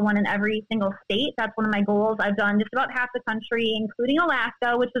training for one in every single state. That's one of my goals. I've done just about half the country, including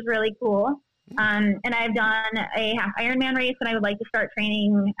Alaska, which was really cool. And I've done a half Ironman race, and I would like to start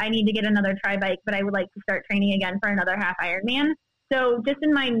training. I need to get another tri-bike, but I would like to start training again for another half Ironman. So just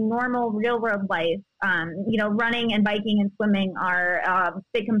in my normal real world life, you know, running and biking and swimming are a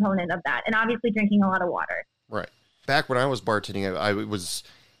big component of that. And obviously drinking a lot of water. Right. Back when I was bartending, I was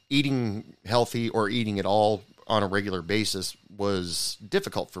eating healthy or eating at all on a regular basis was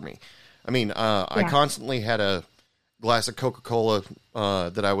difficult for me. I mean, I constantly had a glass of Coca-Cola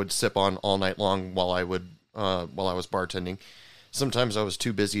that I would sip on all night long while I was bartending. Sometimes I was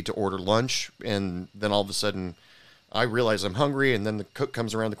too busy to order lunch, and then all of a sudden I realize I'm hungry, and then the cook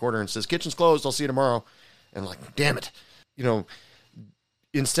comes around the corner and says, "Kitchen's closed, I'll see you tomorrow." And I'm like, damn it. You know,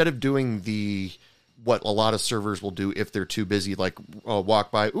 instead of doing what a lot of servers will do if they're too busy, like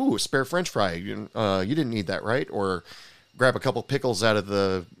walk by, ooh, a spare French fry. You didn't need that, right? Or grab a couple pickles out of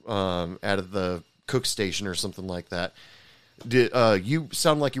the cook station or something like that. You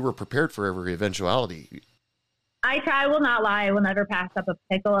sound like you were prepared for every eventuality. I will not lie. I will never pass up a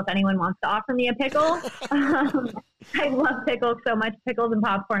pickle if anyone wants to offer me a pickle. I love pickles so much. Pickles and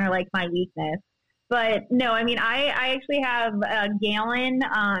popcorn are like my weakness. But no, I mean, I actually have a gallon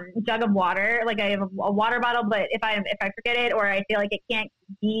jug of water. Like, I have a water bottle, but if I forget it, or I feel like it can't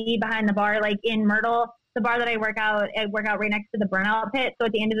be behind the bar, like in Myrtle, the bar that I work out right next to the burnout pit. So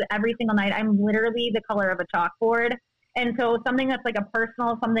at the end of every single night, I'm literally the color of a chalkboard. And so something that's like a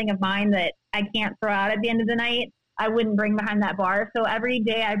personal something of mine that I can't throw out at the end of the night, I wouldn't bring behind that bar. So every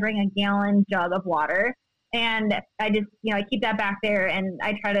day I bring a gallon jug of water, and I just, you know, I keep that back there, and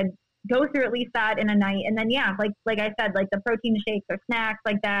I try to go through at least that in a night. And then, yeah, like I said, like the protein shakes or snacks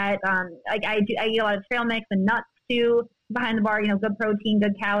like that. Like I eat a lot of trail mix and nuts too behind the bar, you know, good protein,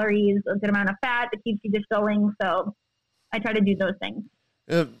 good calories, a good amount of fat that keeps you just going. So I try to do those things.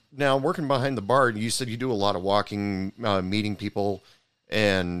 Now, working behind the bar, you said you do a lot of walking, meeting people,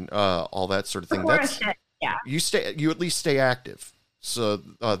 and all that sort of thing. Yeah. You at least stay active. So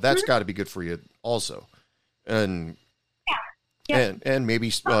that's got to be good for you also. And yeah. And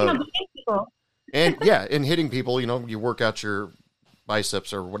maybe people. and hitting people, you know, you work out your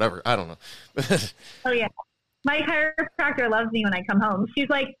biceps or whatever. I don't know. Oh yeah. My chiropractor loves me when I come home. She's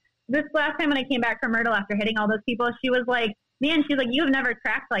like, this last time when I came back from Myrtle after hitting all those people, she was like, man, she's like, you have never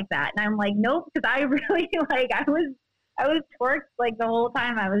tracked like that. And I'm like, nope, because I really I was torqued like the whole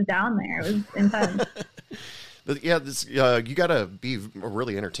time I was down there. It was intense. Yeah, this you got to be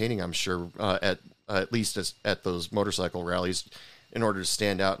really entertaining, I'm sure, at least at those motorcycle rallies, in order to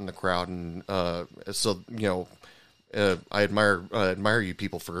stand out in the crowd. And so I admire you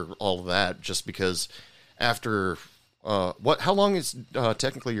people for all of that. Just because after how long is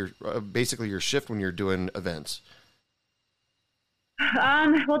technically your basically your shift when you're doing events?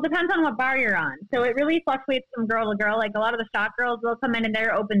 Well, it depends on what bar you're on. So it really fluctuates from girl to girl. Like a lot of the shop girls, they'll come in and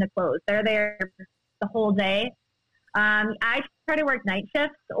they're open to close. They're there the whole day. I try to work night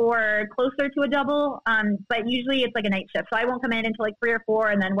shifts or closer to a double, but usually it's like a night shift. So I won't come in until like 3 or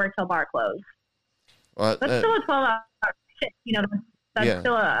 4 and then work till bar close. That's still a 12-hour shift. That's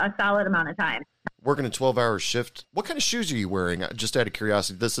still a solid amount of time. Working a 12-hour shift. What kind of shoes are you wearing? Just out of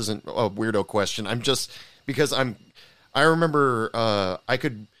curiosity, this isn't a weirdo question. I'm just because I remember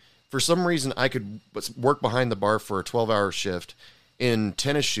for some reason I could work behind the bar for a 12-hour shift in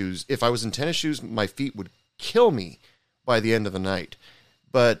tennis shoes. If I was in tennis shoes, my feet would kill me by the end of the night.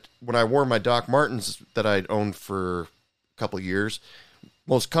 But when I wore my Doc Martens that I'd owned for a couple of years,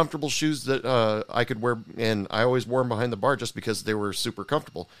 most comfortable shoes that I could wear, and I always wore them behind the bar just because they were super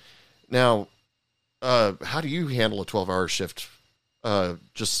comfortable. Now, how do you handle a 12-hour shift?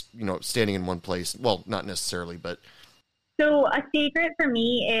 Just, standing in one place? Well, not necessarily, but... So a secret for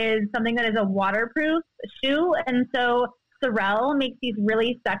me is something that is a waterproof shoe. And so Sorel makes these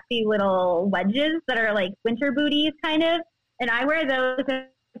really sexy little wedges that are like winter booties kind of. And I wear those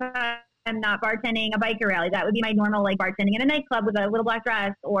if I'm not bartending a biker rally. That would be my normal like bartending in a nightclub with a little black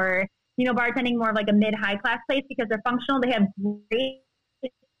dress, or, bartending more of like a mid-high class place because they're functional. They have great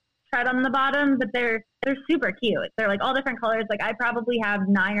tread on the bottom, but they're super cute. They're like all different colors. Like I probably have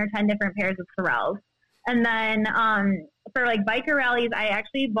 9 or 10 different pairs of Sorels. And then for like biker rallies, I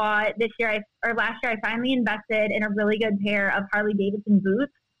actually bought last year, I finally invested in a really good pair of Harley Davidson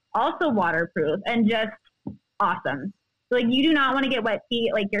boots, also waterproof and just awesome. So, like you do not want to get wet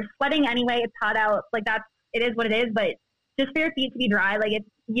feet. Like you're sweating anyway. It's hot out. Like it is what it is. But just for your feet to be dry, like if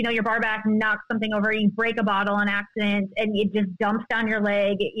your bar back knocks something over, you break a bottle on accident and it just dumps down your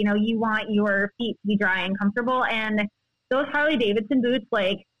leg. You want your feet to be dry and comfortable. And those Harley Davidson boots,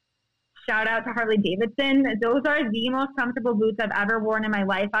 like, shout out to Harley Davidson. Those are the most comfortable boots I've ever worn in my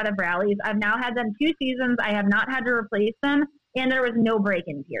life out of rallies. I've now had them 2 seasons. I have not had to replace them, and there was no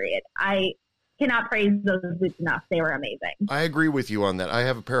break-in period. I cannot praise those boots enough. They were amazing. I agree with you on that. I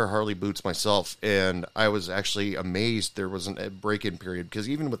have a pair of Harley boots myself, and I was actually amazed there wasn't a break-in period, because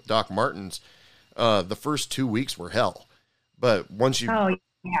even with Doc Martens, the first 2 weeks were hell. But once you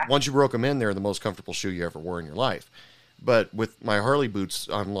broke them in, they're the most comfortable shoe you ever wore in your life. But with my Harley boots,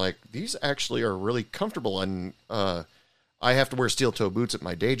 I'm like, these actually are really comfortable. And I have to wear steel toe boots at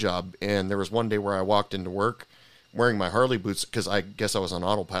my day job. And there was one day where I walked into work wearing my Harley boots because I guess I was on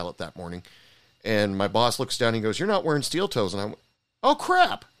autopilot that morning. And my boss looks down and he goes, "You're not wearing steel toes." And I went, "Oh,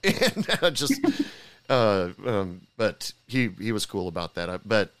 crap." And but he was cool about that.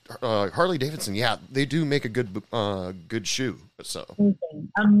 But Harley Davidson, yeah, they do make a good shoe. So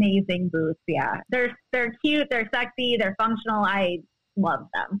amazing boots. Yeah, they're cute, they're sexy, they're functional. I love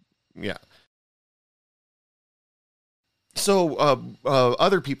them. Yeah. So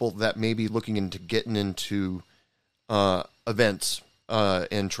other people that may be looking into getting into events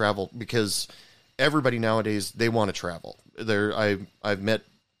and travel, because everybody nowadays, they want to travel. I've met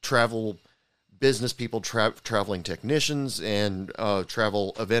travel business people, traveling technicians, and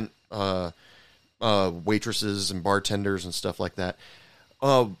travel event waitresses and bartenders and stuff like that.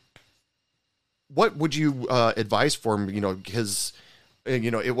 What would you advise for them? Because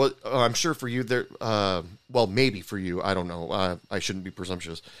it was, I'm sure for you there, well, maybe for you, I don't know. I shouldn't be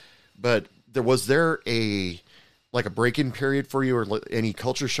presumptuous, but was there a break-in period for you, or any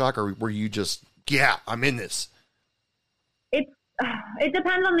culture shock, or were you just, yeah, I'm in this? It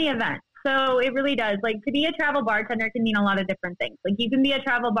depends on the event. So it really does. Like, to be a travel bartender can mean a lot of different things. Like, you can be a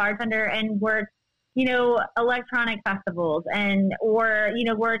travel bartender and work, electronic festivals or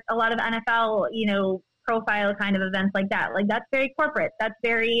work a lot of NFL, profile kind of events like that. Like, that's very corporate. That's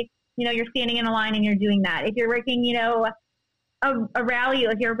very, you're standing in a line and you're doing that. If you're working, a rally,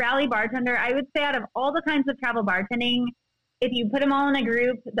 if you're a rally bartender, I would say out of all the kinds of travel bartending, if you put them all in a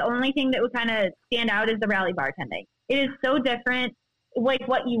group, the only thing that would kind of stand out is the rally bartending. It is so different, like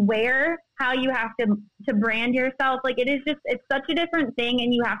what you wear, how you have to brand yourself. Like, it's such a different thing,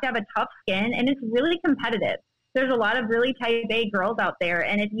 and you have to have a tough skin, and it's really competitive. There's a lot of really type A girls out there,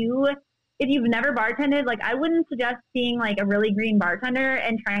 and if if you've never bartended, like I wouldn't suggest being like a really green bartender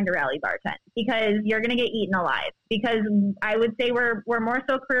and trying to rally bartend, because you're going to get eaten alive. Because I would say we're more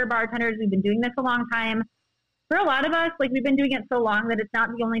so career bartenders. We've been doing this a long time. For a lot of us, like we've been doing it so long that it's not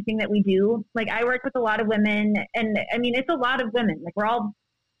the only thing that we do. Like I work with a lot of women, and I mean, it's a lot of women. Like we're all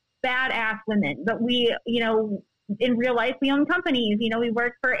badass women, but we, you know, in real life, we own companies, you know, we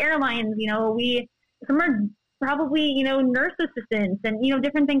work for airlines, you know, some are probably, you know, nurse assistants and, you know,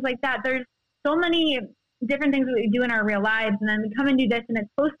 different things like that. There's so many different things that we do in our real lives. And then we come and do this, and it's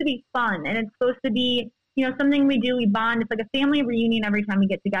supposed to be fun. And it's supposed to be, you know, something we do, we bond. It's like a family reunion every time we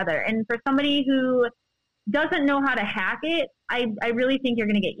get together. And for somebody who doesn't know how to hack it, I really think you're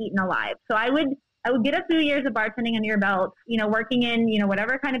going to get eaten alive. So I would get a few years of bartending under your belt, you know, working in, you know,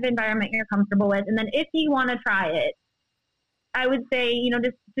 whatever kind of environment you're comfortable with. And then if you want to try it, I would say, you know,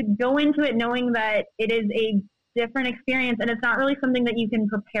 just to go into it knowing that it is a different experience, and it's not really something that you can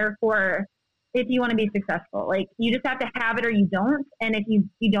prepare for if you want to be successful. Like you just have to have it or you don't. And if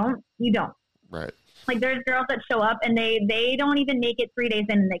you don't, you don't. Right. Like there's girls that show up and they don't even make it 3 days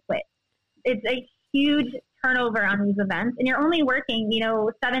in and they quit. It's a huge turnover on these events, and you're only working, you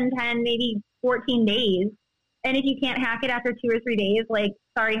know, 7, 10, maybe 14 days. And if you can't hack it after 2 or 3 days, like,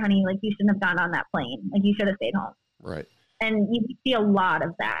 sorry, honey, like you shouldn't have gone on that plane. Like you should have stayed home. Right. And you see a lot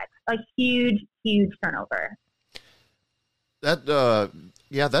of that, a huge, huge turnover. That,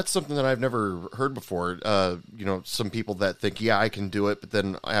 yeah, that's something that I've never heard before. You know, some people that think, yeah, I can do it, but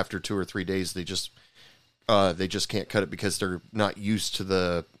then after 2 or 3 days, they just can't cut it because they're not used to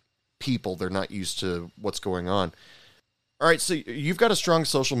the people. They're not used to what's going on. All right. So you've got a strong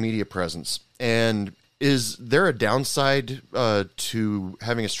social media presence, and is there a downside to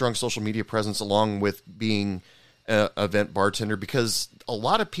having a strong social media presence along with being an event bartender? Because a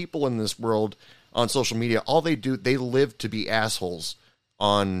lot of people in this world on social media, all they do, they live to be assholes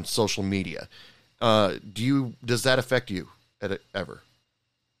on social media. Does that affect you ever?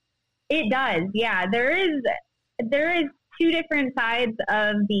 It does. Yeah. There is 2 different sides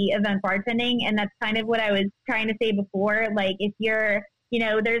of the event bartending. And that's kind of what I was trying to say before. Like if you're, you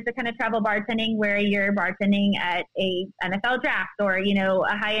know, there's the kind of travel bartending where you're bartending at a NFL draft or, you know,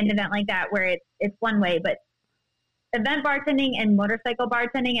 a high end event like that, where it's one way, but event bartending and motorcycle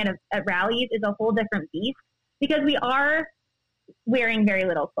bartending at rallies is a whole different beast, because we are wearing very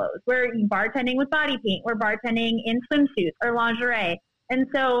little clothes. We're bartending with body paint. We're bartending in swimsuits or lingerie. And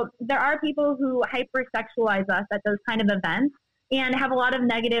so there are people who hypersexualize us at those kind of events and have a lot of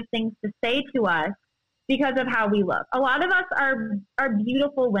negative things to say to us because of how we look. A lot of us are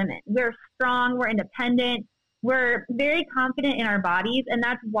beautiful women. We're strong. We're independent. We're very confident in our bodies. And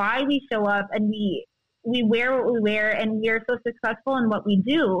that's why we show up and we wear what we wear, and we're so successful in what we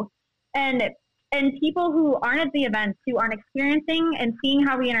do. And people who aren't at the events, who aren't experiencing and seeing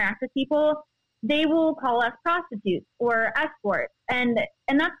how we interact with people, they will call us prostitutes or escorts. And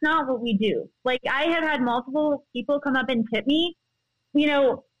that's not what we do. Like I have had multiple people come up and tip me, you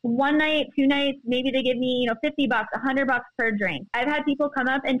know, 1 night, 2 nights, maybe they give me, you know, $50, $100 per drink. I've had people come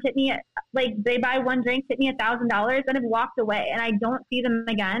up and tip me, like they buy 1 drink, tip me $1,000 and have walked away, and I don't see them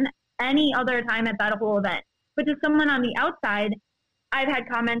again any other time at that whole event. But to someone on the outside, I've had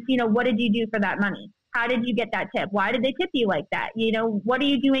comments, you know, what did you do for that money? How did you get that tip? Why did they tip you like that? You know, what are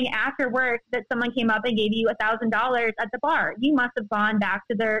you doing after work that someone came up and gave you $1,000 at the bar? You must have gone back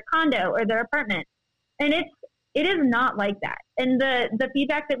to their condo or their apartment. And it is not like that. And the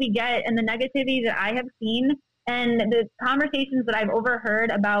feedback that we get and the negativity that I have seen and the conversations that I've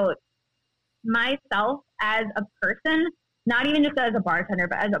overheard about myself as a person, not even just as a bartender,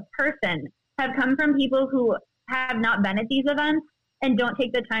 but as a person, have come from people who have not been at these events and don't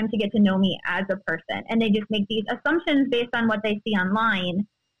take the time to get to know me as a person. And they just make these assumptions based on what they see online.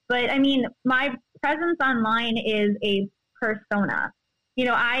 But I mean, my presence online is a persona. You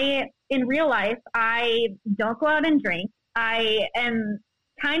know, in real life, I don't go out and drink. I am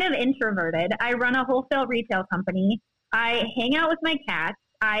kind of introverted. I run a wholesale retail company. I hang out with my cats.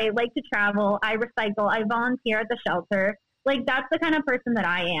 I like to travel. I recycle. I volunteer at the shelter. Like, that's the kind of person that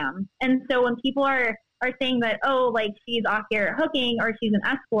I am. And so when people are saying that, oh, like she's off here hooking or she's an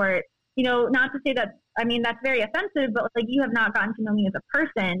escort, you know, not to say that, I mean, that's very offensive, but like you have not gotten to know me as a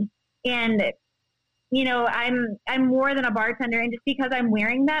person. And, you know, I'm more than a bartender. And just because I'm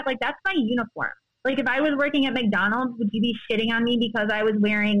wearing that, like that's my uniform. Like if I was working at McDonald's, would you be shitting on me because I was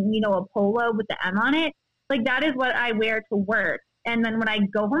wearing, you know, a polo with the M on it? Like that is what I wear to work. And then when I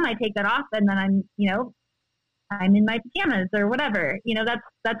go home, I take that off and then I'm, you know, I'm in my pajamas or whatever. You know,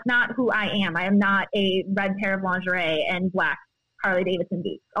 that's not who I am. I am not a red pair of lingerie and black Harley Davidson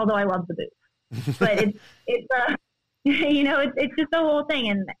boots, although I love the boots. But It's just the whole thing.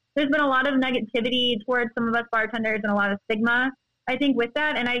 And there's been a lot of negativity towards some of us bartenders and a lot of stigma, I think, with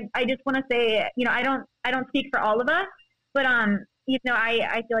that. And I just want to say, I don't speak for all of us, but, I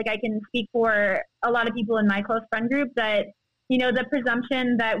feel like I can speak for a lot of people in my close friend group that, the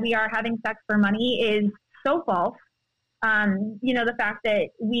presumption that we are having sex for money is so false. The fact that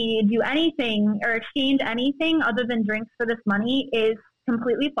we do anything or exchange anything other than drinks for this money is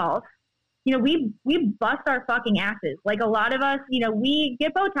completely false. We bust our fucking asses. Like, a lot of us, we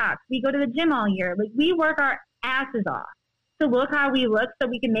get Botox. We go to the gym all year. Like, we work our asses off to look how we look so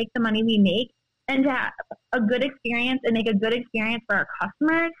we can make the money we make and to have a good experience and make a good experience for our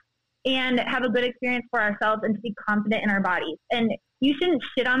customers and have a good experience for ourselves and to be confident in our bodies. And you shouldn't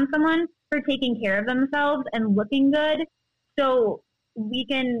shit on someone for taking care of themselves and looking good so we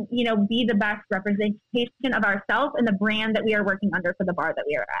can, be the best representation of ourselves and the brand that we are working under for the bar that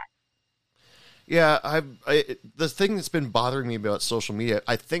we are at. Yeah, the thing that's been bothering me about social media,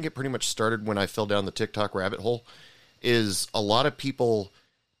 I think it pretty much started when I fell down the TikTok rabbit hole, is a lot of people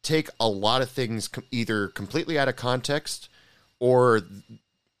take a lot of things either completely out of context or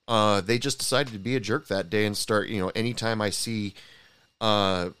they just decided to be a jerk that day and start, anytime I see,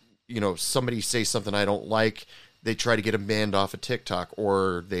 somebody say something I don't like, they try to get them banned off of TikTok,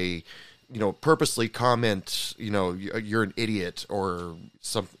 or they, purposely comment, you're an idiot or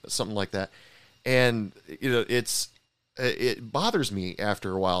something like that. And, it bothers me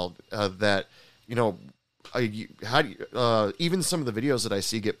after a while that, even some of the videos that I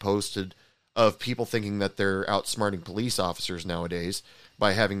see get posted of people thinking that they're outsmarting police officers nowadays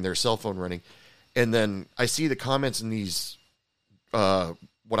by having their cell phone running. And then I see the comments in these,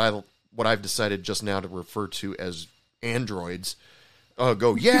 what I've decided just now to refer to as androids,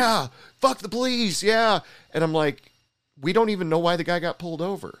 go, yeah, fuck the police. Yeah. And I'm like, we don't even know why the guy got pulled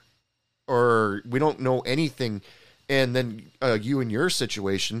over, or we don't know anything. And then, you in your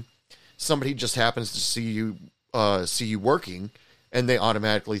situation, somebody just happens to see you working and they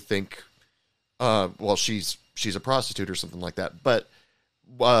automatically think, well, she's a prostitute or something like that. But,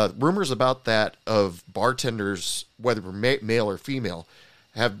 rumors about that of bartenders, whether male or female,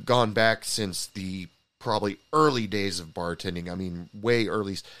 have gone back since the probably early days of bartending. I mean, way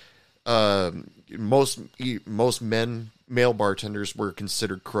early. Most male bartenders were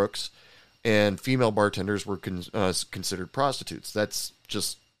considered crooks, and female bartenders were considered prostitutes. That's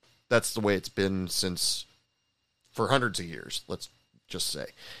the way it's been for hundreds of years, let's just say.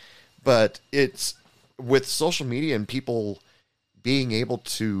 But it's with social media and people being able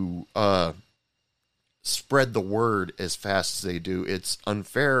to spread the word as fast as they do, it's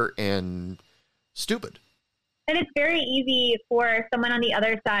unfair and stupid. And it's very easy for someone on the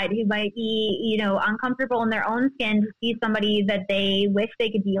other side who might be, uncomfortable in their own skin to see somebody that they wish they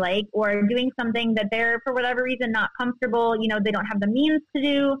could be like, or doing something that they're, for whatever reason, not comfortable. They don't have the means to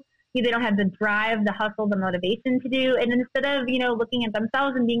do. They don't have the drive, the hustle, the motivation to do. And instead of, looking at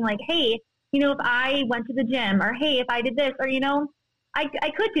themselves and being like, hey, if I went to the gym, or hey, if I did this, or,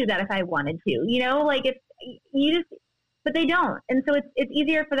 I could do that if I wanted to, but they don't. And so it's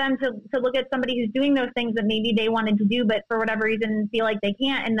easier for them to look at somebody who's doing those things that maybe they wanted to do, but for whatever reason feel like they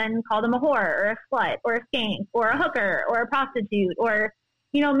can't, and then call them a whore or a slut or a skank or a hooker or a prostitute, or,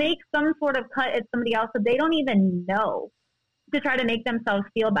 make some sort of cut at somebody else that they don't even know, to try to make themselves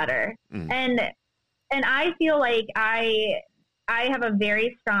feel better. And I feel like I have a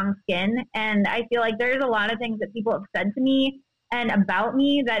very strong skin, and I feel like there's a lot of things that people have said to me and about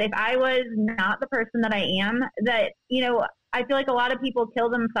me that if I was not the person that I am, that, I feel like a lot of people kill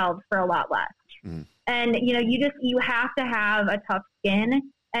themselves for a lot less. And, you have to have a tough skin,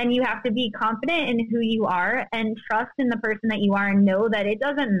 and you have to be confident in who you are and trust in the person that you are, and know that it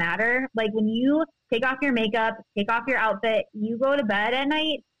doesn't matter. Like, when you take off your makeup, take off your outfit, you go to bed at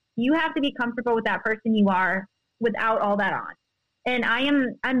night, you have to be comfortable with that person you are without all that on. And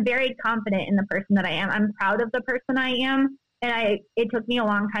I'm very confident in the person that I am. I'm proud of the person I am. And it took me a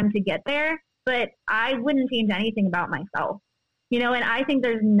long time to get there, but I wouldn't change anything about myself, and I think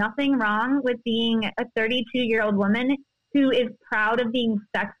there's nothing wrong with being a 32-year-old woman who is proud of being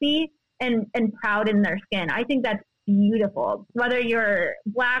sexy and proud in their skin. I think that's beautiful. Whether you're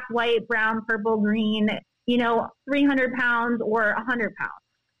black, white, brown, purple, green, 300 pounds or 100 pounds,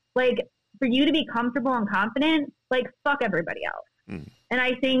 like, for you to be comfortable and confident, like, fuck everybody else. And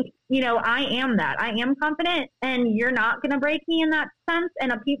I think, I am that. I am confident, and you're not going to break me in that sense.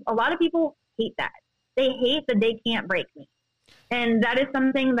 And a lot of people hate that. They hate that they can't break me. And that is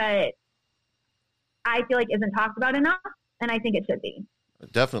something that I feel like isn't talked about enough, and I think it should be.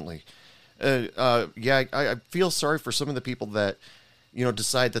 Definitely. I feel sorry for some of the people that,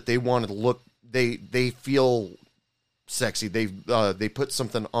 decide that they want to look, they feel sexy. They put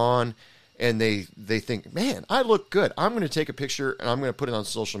something on and they think, man, I look good. I'm going to take a picture and I'm going to put it on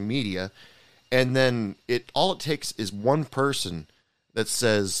social media. And then all it takes is one person that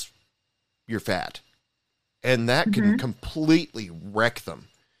says you're fat, and that can completely wreck them.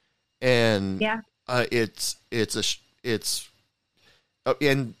 And it's a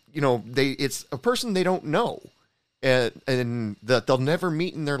person they don't know, and that they'll never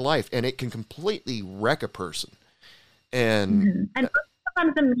meet in their life, and it can completely wreck a person. And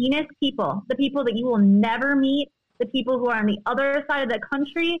sometimes the meanest people, the people that you will never meet, the people who are on the other side of the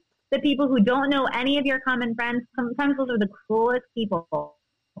country, the people who don't know any of your common friends, sometimes those are the cruelest people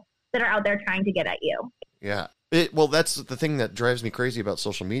that are out there trying to get at you. Yeah. Well, that's the thing that drives me crazy about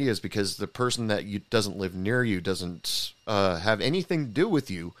social media, is because the person that doesn't live near you doesn't have anything to do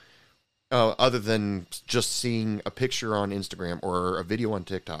with you other than just seeing a picture on Instagram or a video on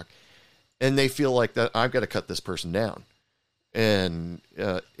TikTok. And they feel like that I've got to cut this person down. And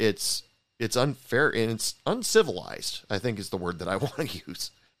it's unfair and it's uncivilized, I think is the word that I want to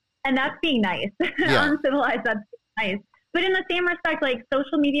use. And that's being nice. Yeah. Uncivilized, that's being nice. But in the same respect, like,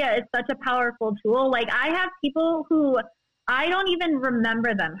 social media is such a powerful tool. Like, I have people who I don't even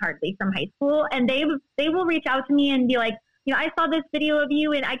remember them hardly from high school, and they will reach out to me and be like, you know, I saw this video of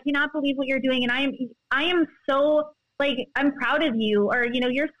you and I cannot believe what you're doing. And I am so, like, I'm proud of you, or, you know,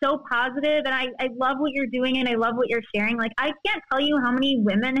 you're so positive and I love what you're doing and I love what you're sharing. Like, I can't tell you how many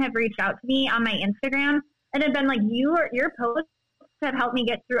women have reached out to me on my Instagram and have been like, your posts have helped me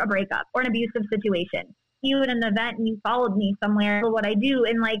get through a breakup or an abusive situation. You at an event and you followed me somewhere for what I do.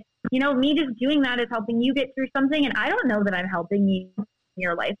 And, like, you know, me just doing that is helping you get through something. And I don't know that I'm helping you in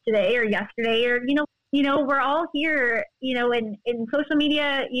your life today or yesterday, or, you know, we're all here, you know, in social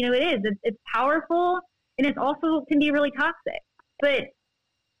media, you know, it's powerful, and it's also can be really toxic. But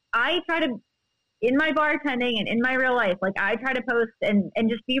I try to, in my bartending and in my real life, like, I try to post and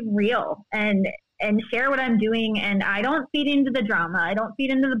just be real and share what I'm doing. And I don't feed into the drama. I don't feed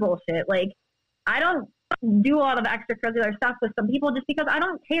into the bullshit. Like, I don't do a lot of extracurricular stuff with some people just because I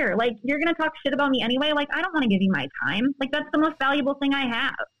don't care. Like, you're going to talk shit about me anyway. Like, I don't want to give you my time. Like, that's the most valuable thing I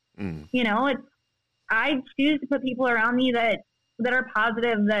have. You know, I choose to put people around me that are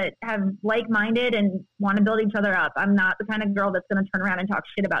positive, that have like-minded and want to build each other up. I'm not the kind of girl that's going to turn around and talk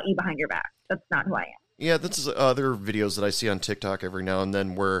shit about you behind your back. That's not who I am. Yeah, this is other videos that I see on TikTok every now and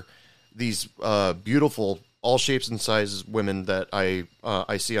then where these beautiful, all shapes and sizes women that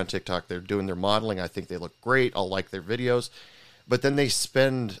I see on TikTok, they're doing their modeling. I think they look great. I'll like their videos. But then they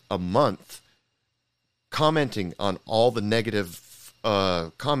spend a month commenting on all the negative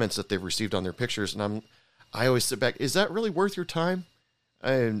comments that they've received on their pictures. And I always sit back, is that really worth your time?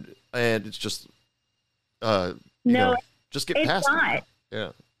 And it's just, no, just get past it. Yeah.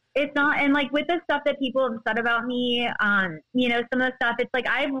 It's not. And, like, with the stuff that people have said about me, you know, some of the stuff, it's like,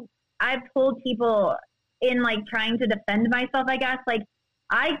 I've told people in, like, trying to defend myself, I guess, like,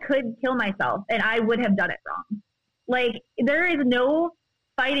 I could kill myself and I would have done it wrong. Like, there is no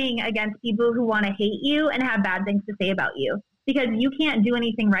fighting against people who want to hate you and have bad things to say about you, because you can't do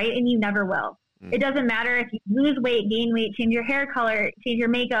anything right and you never will. It doesn't matter if you lose weight, gain weight, change your hair color, change your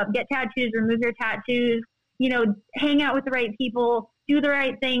makeup, get tattoos, remove your tattoos, you know, hang out with the right people, do the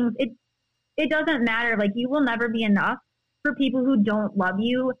right things. It doesn't matter. Like, you will never be enough for people who don't love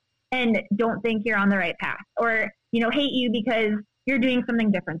you and don't think you're on the right path, or, you know, hate you because you're doing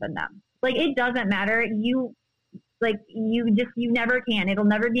something different than them. Like, it doesn't matter. You never can. It'll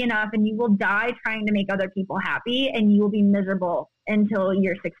never be enough, and you will die trying to make other people happy, and you will be miserable until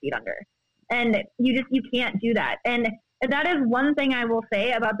you're 6 feet under. And you can't do that. And that is one thing I will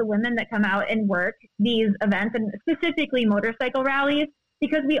say about the women that come out and work these events, and specifically motorcycle rallies,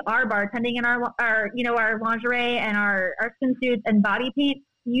 because we are bartending in our you know, our lingerie and our swimsuits and body paint.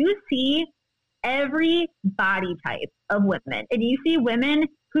 You see every body type of women, and you see women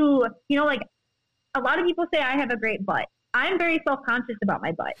who, you know, like, a lot of people say I have a great butt. I'm very self-conscious about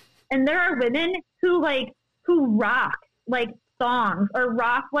my butt. And there are women who rock, like, thongs, or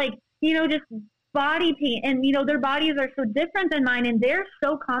rock, like, you know, just body paint, and, you know, their bodies are so different than mine, and they're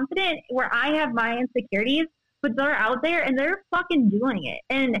so confident where I have my insecurities, but they're out there and they're fucking doing it.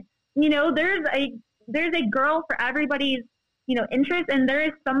 And, you know, there's a girl for everybody's, you know, interest, and there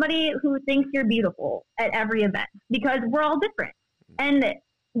is somebody who thinks you're beautiful at every event, because we're all different. And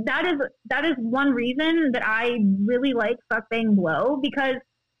that is one reason that I really like Fuck Bang Blow, because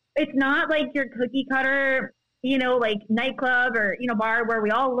it's not like your cookie cutter, you know, like, nightclub or, you know, bar where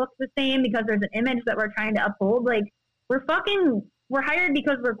we all look the same because there's an image that we're trying to uphold. Like, we're hired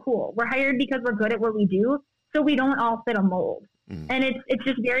because we're cool. We're hired because we're good at what we do, so we don't all fit a mold. And it's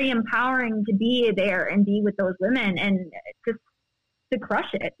just very empowering to be there and be with those women and just to crush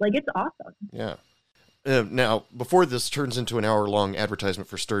it. Like, it's awesome. Yeah. Now, before this turns into an hour-long advertisement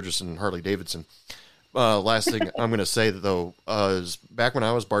for Sturgis and Harley Davidson, last thing I'm going to say, though, is back when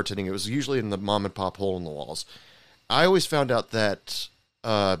I was bartending, it was usually in the mom-and-pop hole-in-the-walls. I always found out that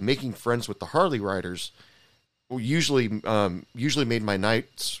making friends with the Harley riders usually made my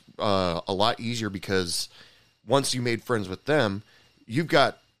nights a lot easier, because once you made friends with them, you've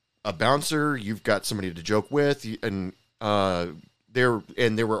got a bouncer, you've got somebody to joke with, and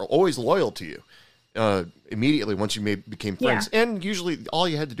they were always loyal to you immediately once you became friends. Yeah. And usually all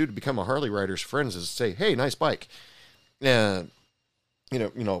you had to do to become a Harley rider's friends is say, "Hey, nice bike." It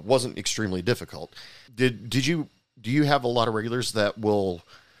wasn't extremely difficult. Do you have a lot of regulars that will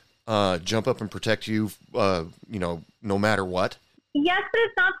jump up and protect you, no matter what? Yes, but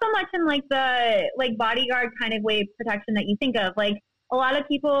it's not so much in like the bodyguard kind of way of protection that you think of. Like, a lot of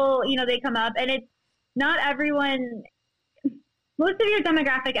people, they come up, and it's not everyone. Most of your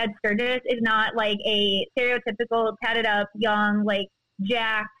demographic at Sturgis is not like a stereotypical tatted up, young, like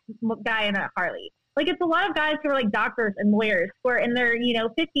jacked guy in a Harley. Like, it's a lot of guys who are like doctors and lawyers who are in their,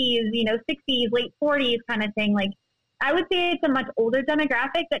 50s, 60s, late 40s kind of thing. Like, I would say it's a much older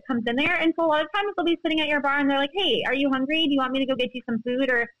demographic that comes in there. And so a lot of times they'll be sitting at your bar and they're like, "Hey, are you hungry? Do you want me to go get you some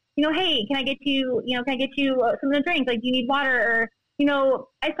food?" Or, "Hey, can I get you something to drink? Like, do you need water?" Or,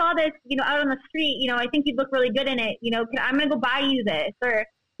 "I saw this, out on the street, I think you'd look really good in it. I'm going to go buy you this," or,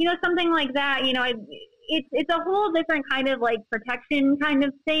 something like that. It's a whole different kind of like protection kind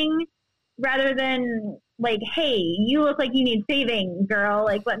of thing, rather than like, "Hey, you look like you need saving, girl.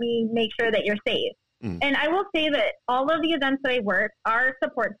 Like, let me make sure that you're safe." And I will say that all of the events that I work, our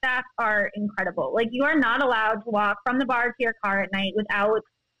support staff are incredible. Like, you are not allowed to walk from the bar to your car at night without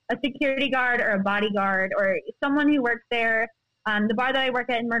a security guard or a bodyguard or someone who works there. The bar that I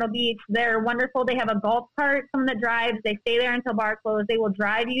work at in Myrtle Beach, they're wonderful. They have a golf cart, someone that drives. They stay there until bar closed. They will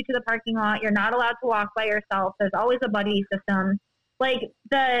drive you to the parking lot. You're not allowed to walk by yourself. There's always a buddy system. Like,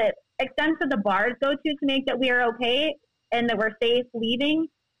 the extent that the bars go to make that we are okay and that we're safe leaving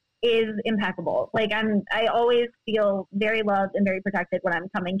is impeccable. Like, I always feel very loved and very protected when I'm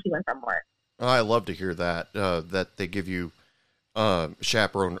coming to and from work. I love to hear that, that they give you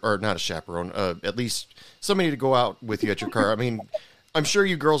chaperone, or not a chaperone, at least somebody to go out with you at your car. I mean, I'm sure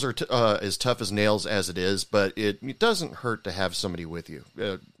you girls are as tough as nails as it is, but it doesn't hurt to have somebody with you.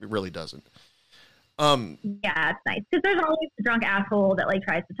 It really doesn't. Yeah, it's nice, because there's always a drunk asshole that like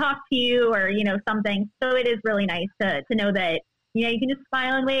tries to talk to you or, something. So it is really nice to know that, you can just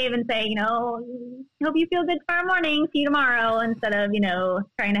smile and wave and say, "Hope you feel good tomorrow morning. See you tomorrow," instead of,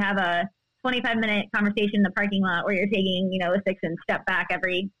 trying to have a 25-minute conversation in the parking lot where you're taking, a 6-inch step back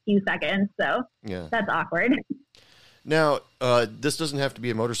every few seconds. So yeah, that's awkward. Now, this doesn't have to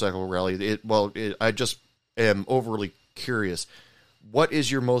be a motorcycle rally. I just am overly curious. What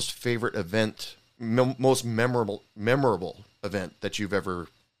is your most favorite event, most memorable event that you've ever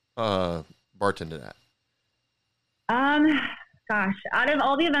bartended at? Gosh, out of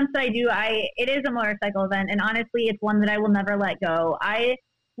all the events that I do, it is a motorcycle event, and honestly, it's one that I will never let go. I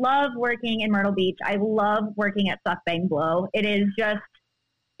love working in Myrtle Beach. I love working at Suck Bang Blow. It is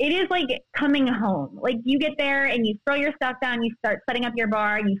like coming home. Like, you get there and you throw your stuff down, you start setting up your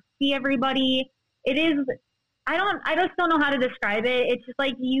bar, you see everybody. It is, I just don't know how to describe it. It's just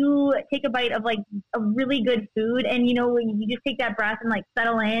like you take a bite of like a really good food, and you just take that breath and like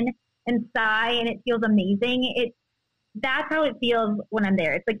settle in and sigh, and it feels amazing. That's how it feels when I'm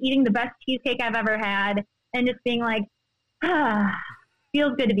there. It's like eating the best cheesecake I've ever had and just being like,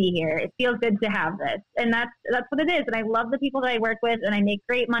 feels good to be here. It feels good to have this. And that's what it is. And I love the people that I work with, and I make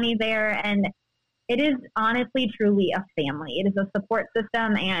great money there. And it is honestly, truly a family. It is a support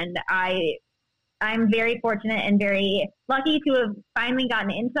system. And I'm very fortunate and very lucky to have finally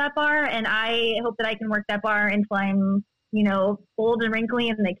gotten into that bar. And I hope that I can work that bar until I'm, old and wrinkly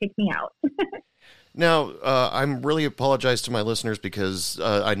and they kick me out. Now, I'm really apologize to my listeners, because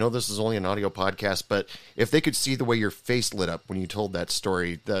I know this is only an audio podcast, but if they could see the way your face lit up when you told that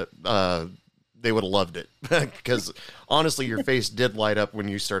story, that they would have loved it. Because honestly, your face did light up when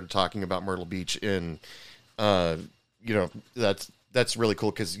you started talking about Myrtle Beach, and that's really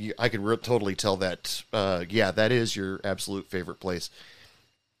cool, because I could totally tell that that is your absolute favorite place.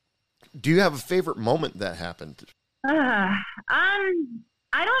 Do you have a favorite moment that happened?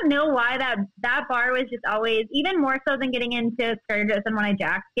 I don't know why that bar was just always, even more so than getting into Sturgis and when I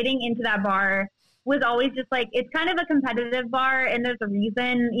jacked, getting into that bar was always just like, it's kind of a competitive bar, and there's a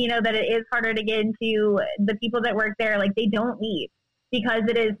reason, that it is harder to get into. The people that work there, like, they don't leave. because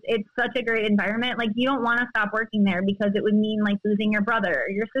it's such a great environment. Like, you don't want to stop working there because it would mean like losing your brother or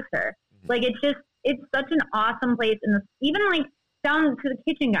your sister. Like, it's such an awesome place. And even like down to the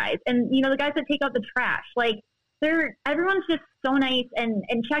kitchen guys and, you know, the guys that take out the trash, like everyone's just so nice and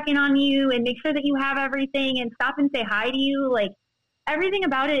checking on you and make sure that you have everything and stop and say hi to you. Like, everything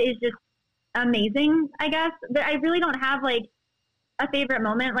about it is just amazing, I guess. I really don't have like a favorite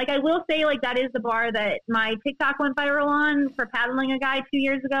moment. Like, I will say, like, that is the bar that my TikTok went viral on for paddling a guy 2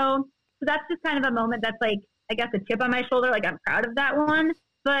 years ago. So that's just kind of a moment that's like, I guess, a chip on my shoulder. Like, I'm proud of that one.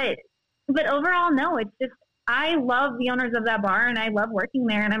 But overall, no, it's just, I love the owners of that bar and I love working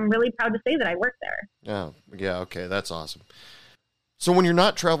there. And I'm really proud to say that I work there. Oh, yeah. Okay. That's awesome. So when you're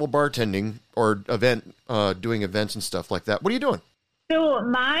not travel bartending or doing events and stuff like that, what are you doing? So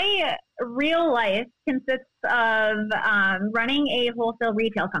my real life consists of running a wholesale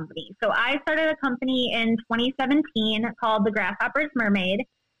retail company. So I started a company in 2017 called the Grasshopper's Mermaid,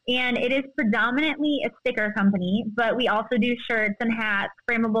 and it is predominantly a sticker company, but we also do shirts and hats,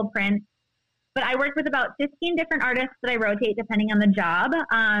 frameable prints. But I work with about 15 different artists that I rotate depending on the job,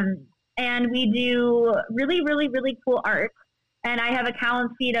 and we do really, really, really cool art. And I have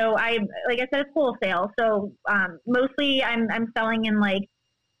accounts, you know, like I said, it's wholesale. So mostly I'm selling in like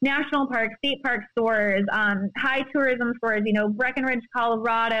national park, state park stores, high tourism stores, you know, Breckenridge,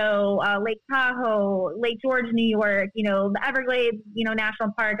 Colorado, Lake Tahoe, Lake George, New York, you know, the Everglades, you know,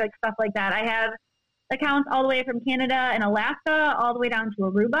 national park, like stuff like that. I have accounts all the way from Canada and Alaska all the way down to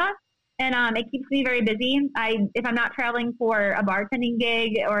Aruba. And it keeps me very busy. If I'm not traveling for a bartending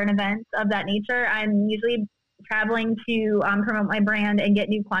gig or an event of that nature, I'm usually traveling to promote my brand and get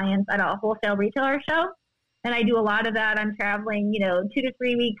new clients at a wholesale retailer show. And I do a lot of that. I'm traveling, you know, 2 to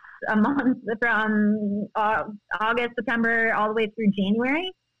 3 weeks a month from August, September, all the way through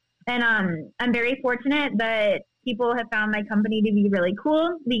January. And I'm very fortunate that people have found my company to be really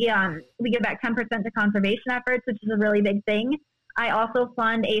cool. We give back 10% to conservation efforts, which is a really big thing. I also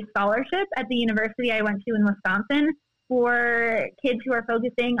fund a scholarship at the university I went to in Wisconsin for kids who are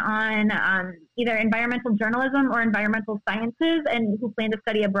focusing on either environmental journalism or environmental sciences and who plan to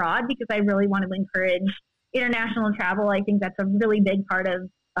study abroad, because I really want to encourage international travel. I think that's a really big part of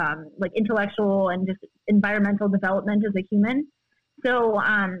like intellectual and just environmental development as a human. So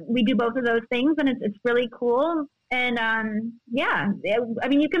we do both of those things, and it's really cool. And yeah, I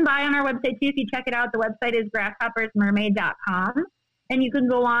mean, you can buy on our website too. If you check it out, the website is grasshoppersmermaid.com. And you can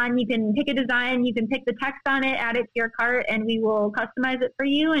go on, you can pick a design, you can pick the text on it, add it to your cart, and we will customize it for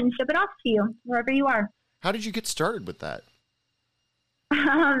you and ship it off to you wherever you are. How did you get started with that?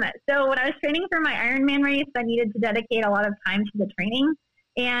 So when I was training for my Ironman race, I needed to dedicate a lot of time to the training.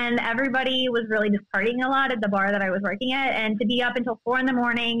 And everybody was really just partying a lot at the bar that I was working at. And to be up until 4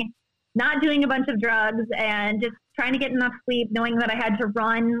 a.m, not doing a bunch of drugs and just trying to get enough sleep, knowing that I had to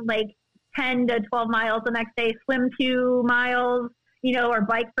run like 10 to 12 miles the next day, swim 2 miles, you know, or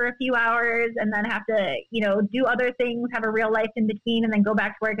bike for a few hours, and then have to, you know, do other things, have a real life in between, and then go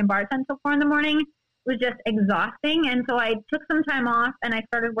back to work and bartend till 4 a.m. was just exhausting. And so I took some time off and I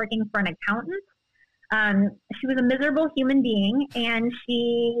started working for an accountant. She was a miserable human being and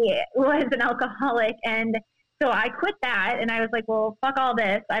she was an alcoholic. And so I quit that and I was like, well, fuck all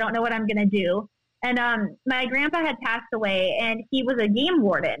this. I don't know what I'm going to do. And my grandpa had passed away and he was a game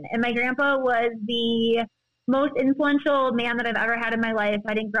warden. And my grandpa was the most influential man that I've ever had in my life.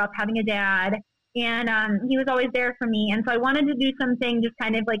 I didn't grow up having a dad. And he was always there for me. And so I wanted to do something just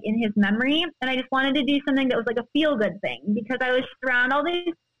kind of like in his memory. And I just wanted to do something that was like a feel-good thing, because I was around all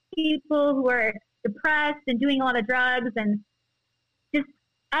these people who were depressed and doing a lot of drugs. And just,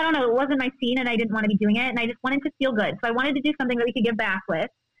 I don't know, it wasn't my scene and I didn't want to be doing it. And I just wanted to feel good. So I wanted to do something that we could give back with.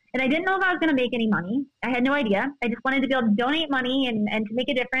 And I didn't know if I was going to make any money. I had no idea. I just wanted to be able to donate money and to make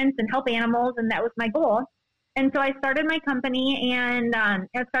a difference and help animals. And that was my goal. And so I started my company and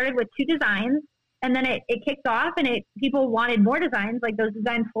I started with 2 designs. And then it kicked off and people wanted more designs. Like those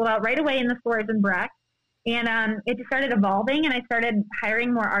designs sold out right away in the stores in Breck. And it just started evolving and I started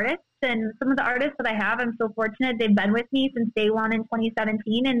hiring more artists. And some of the artists that I have, I'm so fortunate. They've been with me since day one in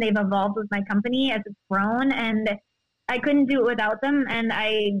 2017 and they've evolved with my company as it's grown. And I couldn't do it without them. And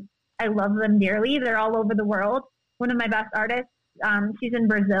I love them dearly. They're all over the world. One of my best artists, she's in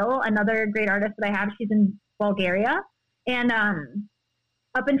Brazil. Another great artist that I have, she's in Bulgaria. And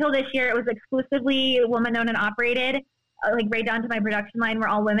up until this year, it was exclusively woman-owned and operated, like right down to my production line. We're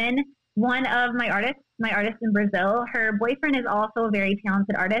all women. One of my artist in Brazil, her boyfriend is also a very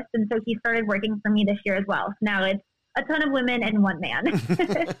talented artist. And so he started working for me this year as well. So now it's a ton of women and one man.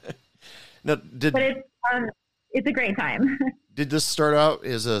 But it's a great time. Did this start out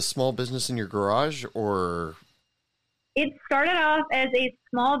as a small business in your garage or? It started off as a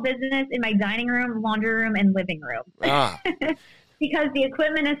small business in my dining room, laundry room, and living room. Because the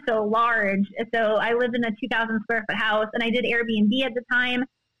equipment is so large. So I lived in a 2,000 square foot house, and I did Airbnb at the time.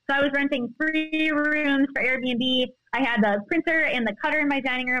 So I was renting 3 rooms for Airbnb. I had the printer and the cutter in my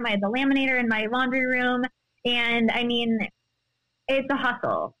dining room. I had the laminator in my laundry room. And I mean, it's a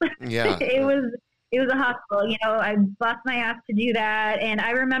hustle. Yeah. It was a hustle. You know, I bust my ass to do that. And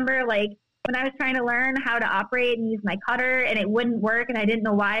I remember like when I was trying to learn how to operate and use my cutter and it wouldn't work and I didn't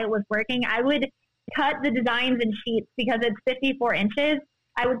know why it was working, I would cut the designs in sheets because it's 54 inches.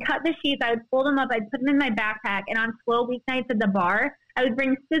 I would cut the sheets, I would fold them up, I'd put them in my backpack, and on slow weeknights at the bar, I would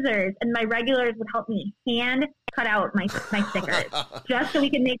bring scissors, and my regulars would help me hand cut out my stickers just so we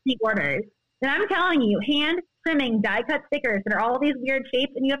could make the orders. And I'm telling you, hand trimming die cut stickers that are all these weird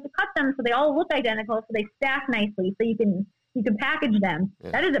shapes, and you have to cut them so they all look identical, so they stack nicely, so you can package them.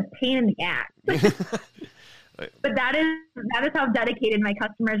 Yeah. That is a pain in the ass. But that is how dedicated my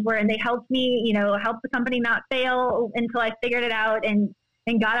customers were, and they helped me, you know, help the company not fail until I figured it out and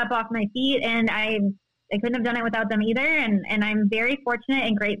got up off my feet. And I couldn't have done it without them either. And I'm very fortunate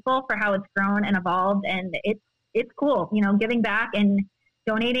and grateful for how it's grown and evolved. And it's cool, you know, giving back and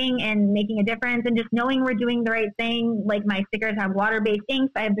donating and making a difference and just knowing we're doing the right thing. Like my stickers have water-based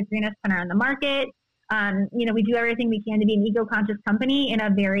inks. I have the greenest printer on the market. You know, we do everything we can to be an eco-conscious company in a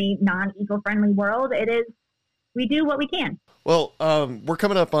very non-eco-friendly world. We do what we can. Well, we're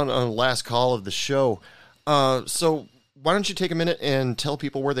coming up on the last call of the show. So why don't you take a minute and tell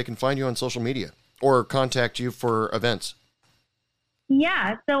people where they can find you on social media or contact you for events?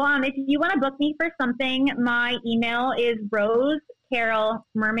 Yeah. So if you want to book me for something, my email is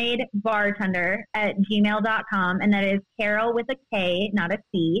rosecarolmermaidbartender@gmail.com. And that is Carol with a K, not a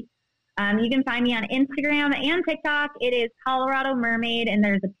C. You can find me on Instagram and TikTok. It is Colorado Mermaid, and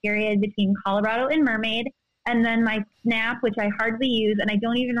there's a period between Colorado and Mermaid. And then my Snap, which I hardly use, and I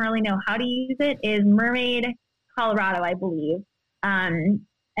don't even really know how to use it, is Mermaid Colorado, I believe. And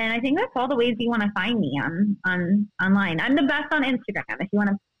I think that's all the ways you want to find me online. I'm the best on Instagram. If you want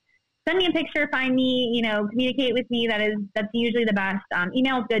to send me a picture, find me, you know, communicate with me, that's usually the best.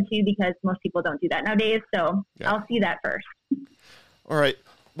 Email is good too because most people don't do that nowadays. So yeah. I'll see that first. All right.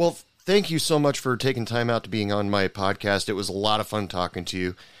 Well, thank you so much for taking time out to being on my podcast. It was a lot of fun talking to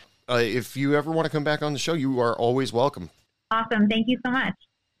you. If you ever want to come back on the show, you are always welcome. Awesome. Thank you so much.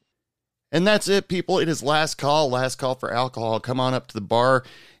 And that's it, people. It is last call for alcohol. Come on up to the bar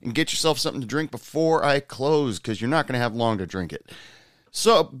and get yourself something to drink before I close, because you're not going to have long to drink it.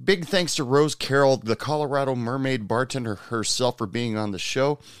 So big thanks to Rose Carol, the Colorado Mermaid bartender herself, for being on the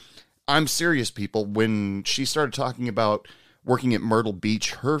show. I'm serious, people. When she started talking about working at Myrtle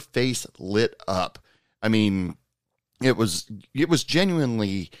Beach, her face lit up. I mean, it was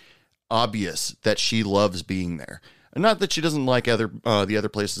genuinely obvious that she loves being there. Not that she doesn't like the other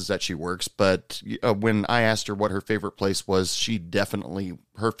places that she works, but when I asked her what her favorite place was,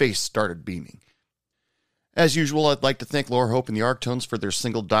 her face started beaming. As usual, I'd like to thank Laura Hope and the Arctones for their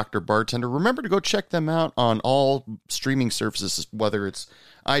single Dr. Bartender. Remember to go check them out on all streaming services, whether it's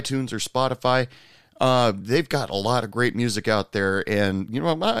iTunes or Spotify. They've got a lot of great music out there, and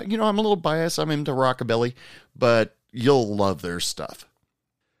I'm a little biased. I'm into rockabilly, but you'll love their stuff.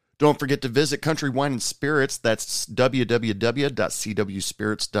 Don't forget to visit Country Wine and Spirits. That's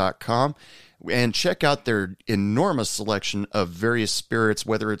www.cwspirits.com, and check out their enormous selection of various spirits,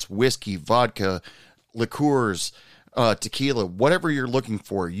 whether it's whiskey, vodka, liqueurs, tequila, whatever you're looking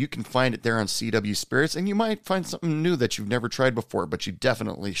for. You can find it there on CW Spirits, and you might find something new that you've never tried before, but you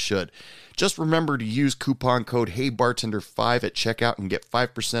definitely should. Just remember to use coupon code HeyBartender5 at checkout and get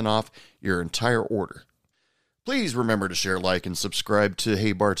 5% off your entire order. Please remember to share, like, and subscribe to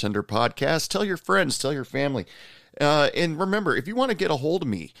Hey Bartender Podcast. Tell your friends, tell your family. And remember, if you want to get a hold of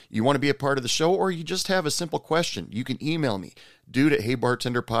me, you want to be a part of the show, or you just have a simple question, you can email me,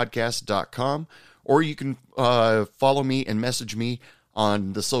 dude@heybartenderpodcast.com, or you can follow me and message me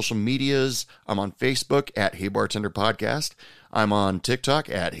on the social medias. I'm on Facebook at Hey Bartender Podcast. I'm on TikTok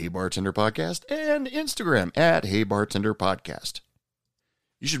at Hey Bartender Podcast, and Instagram at Hey Bartender Podcast.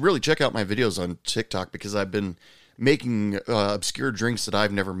 You should really check out my videos on TikTok, because I've been making obscure drinks that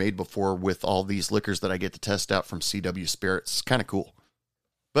I've never made before with all these liquors that I get to test out from CW Spirits. It's kind of cool.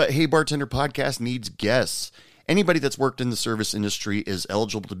 But Hey Bartender Podcast needs guests. Anybody that's worked in the service industry is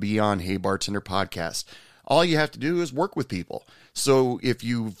eligible to be on Hey Bartender Podcast. All you have to do is work with people. So if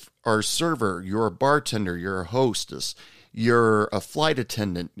you are a server, you're a bartender, you're a hostess, you're a flight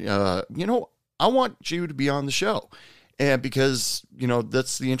attendant, I want you to be on the show. And because,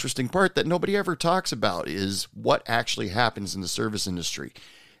 that's the interesting part that nobody ever talks about, is what actually happens in the service industry.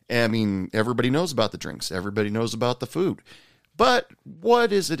 I mean, everybody knows about the drinks. Everybody knows about the food. But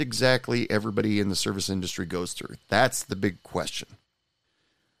what is it exactly everybody in the service industry goes through? That's the big question.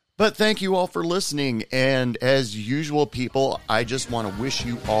 But thank you all for listening. And as usual, people, I just want to wish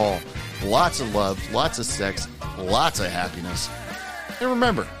you all lots of love, lots of sex, lots of happiness. And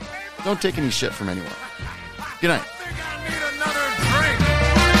remember, don't take any shit from anyone. Good night.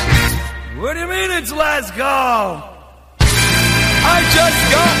 What do you mean it's last call? I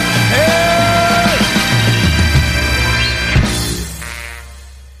just got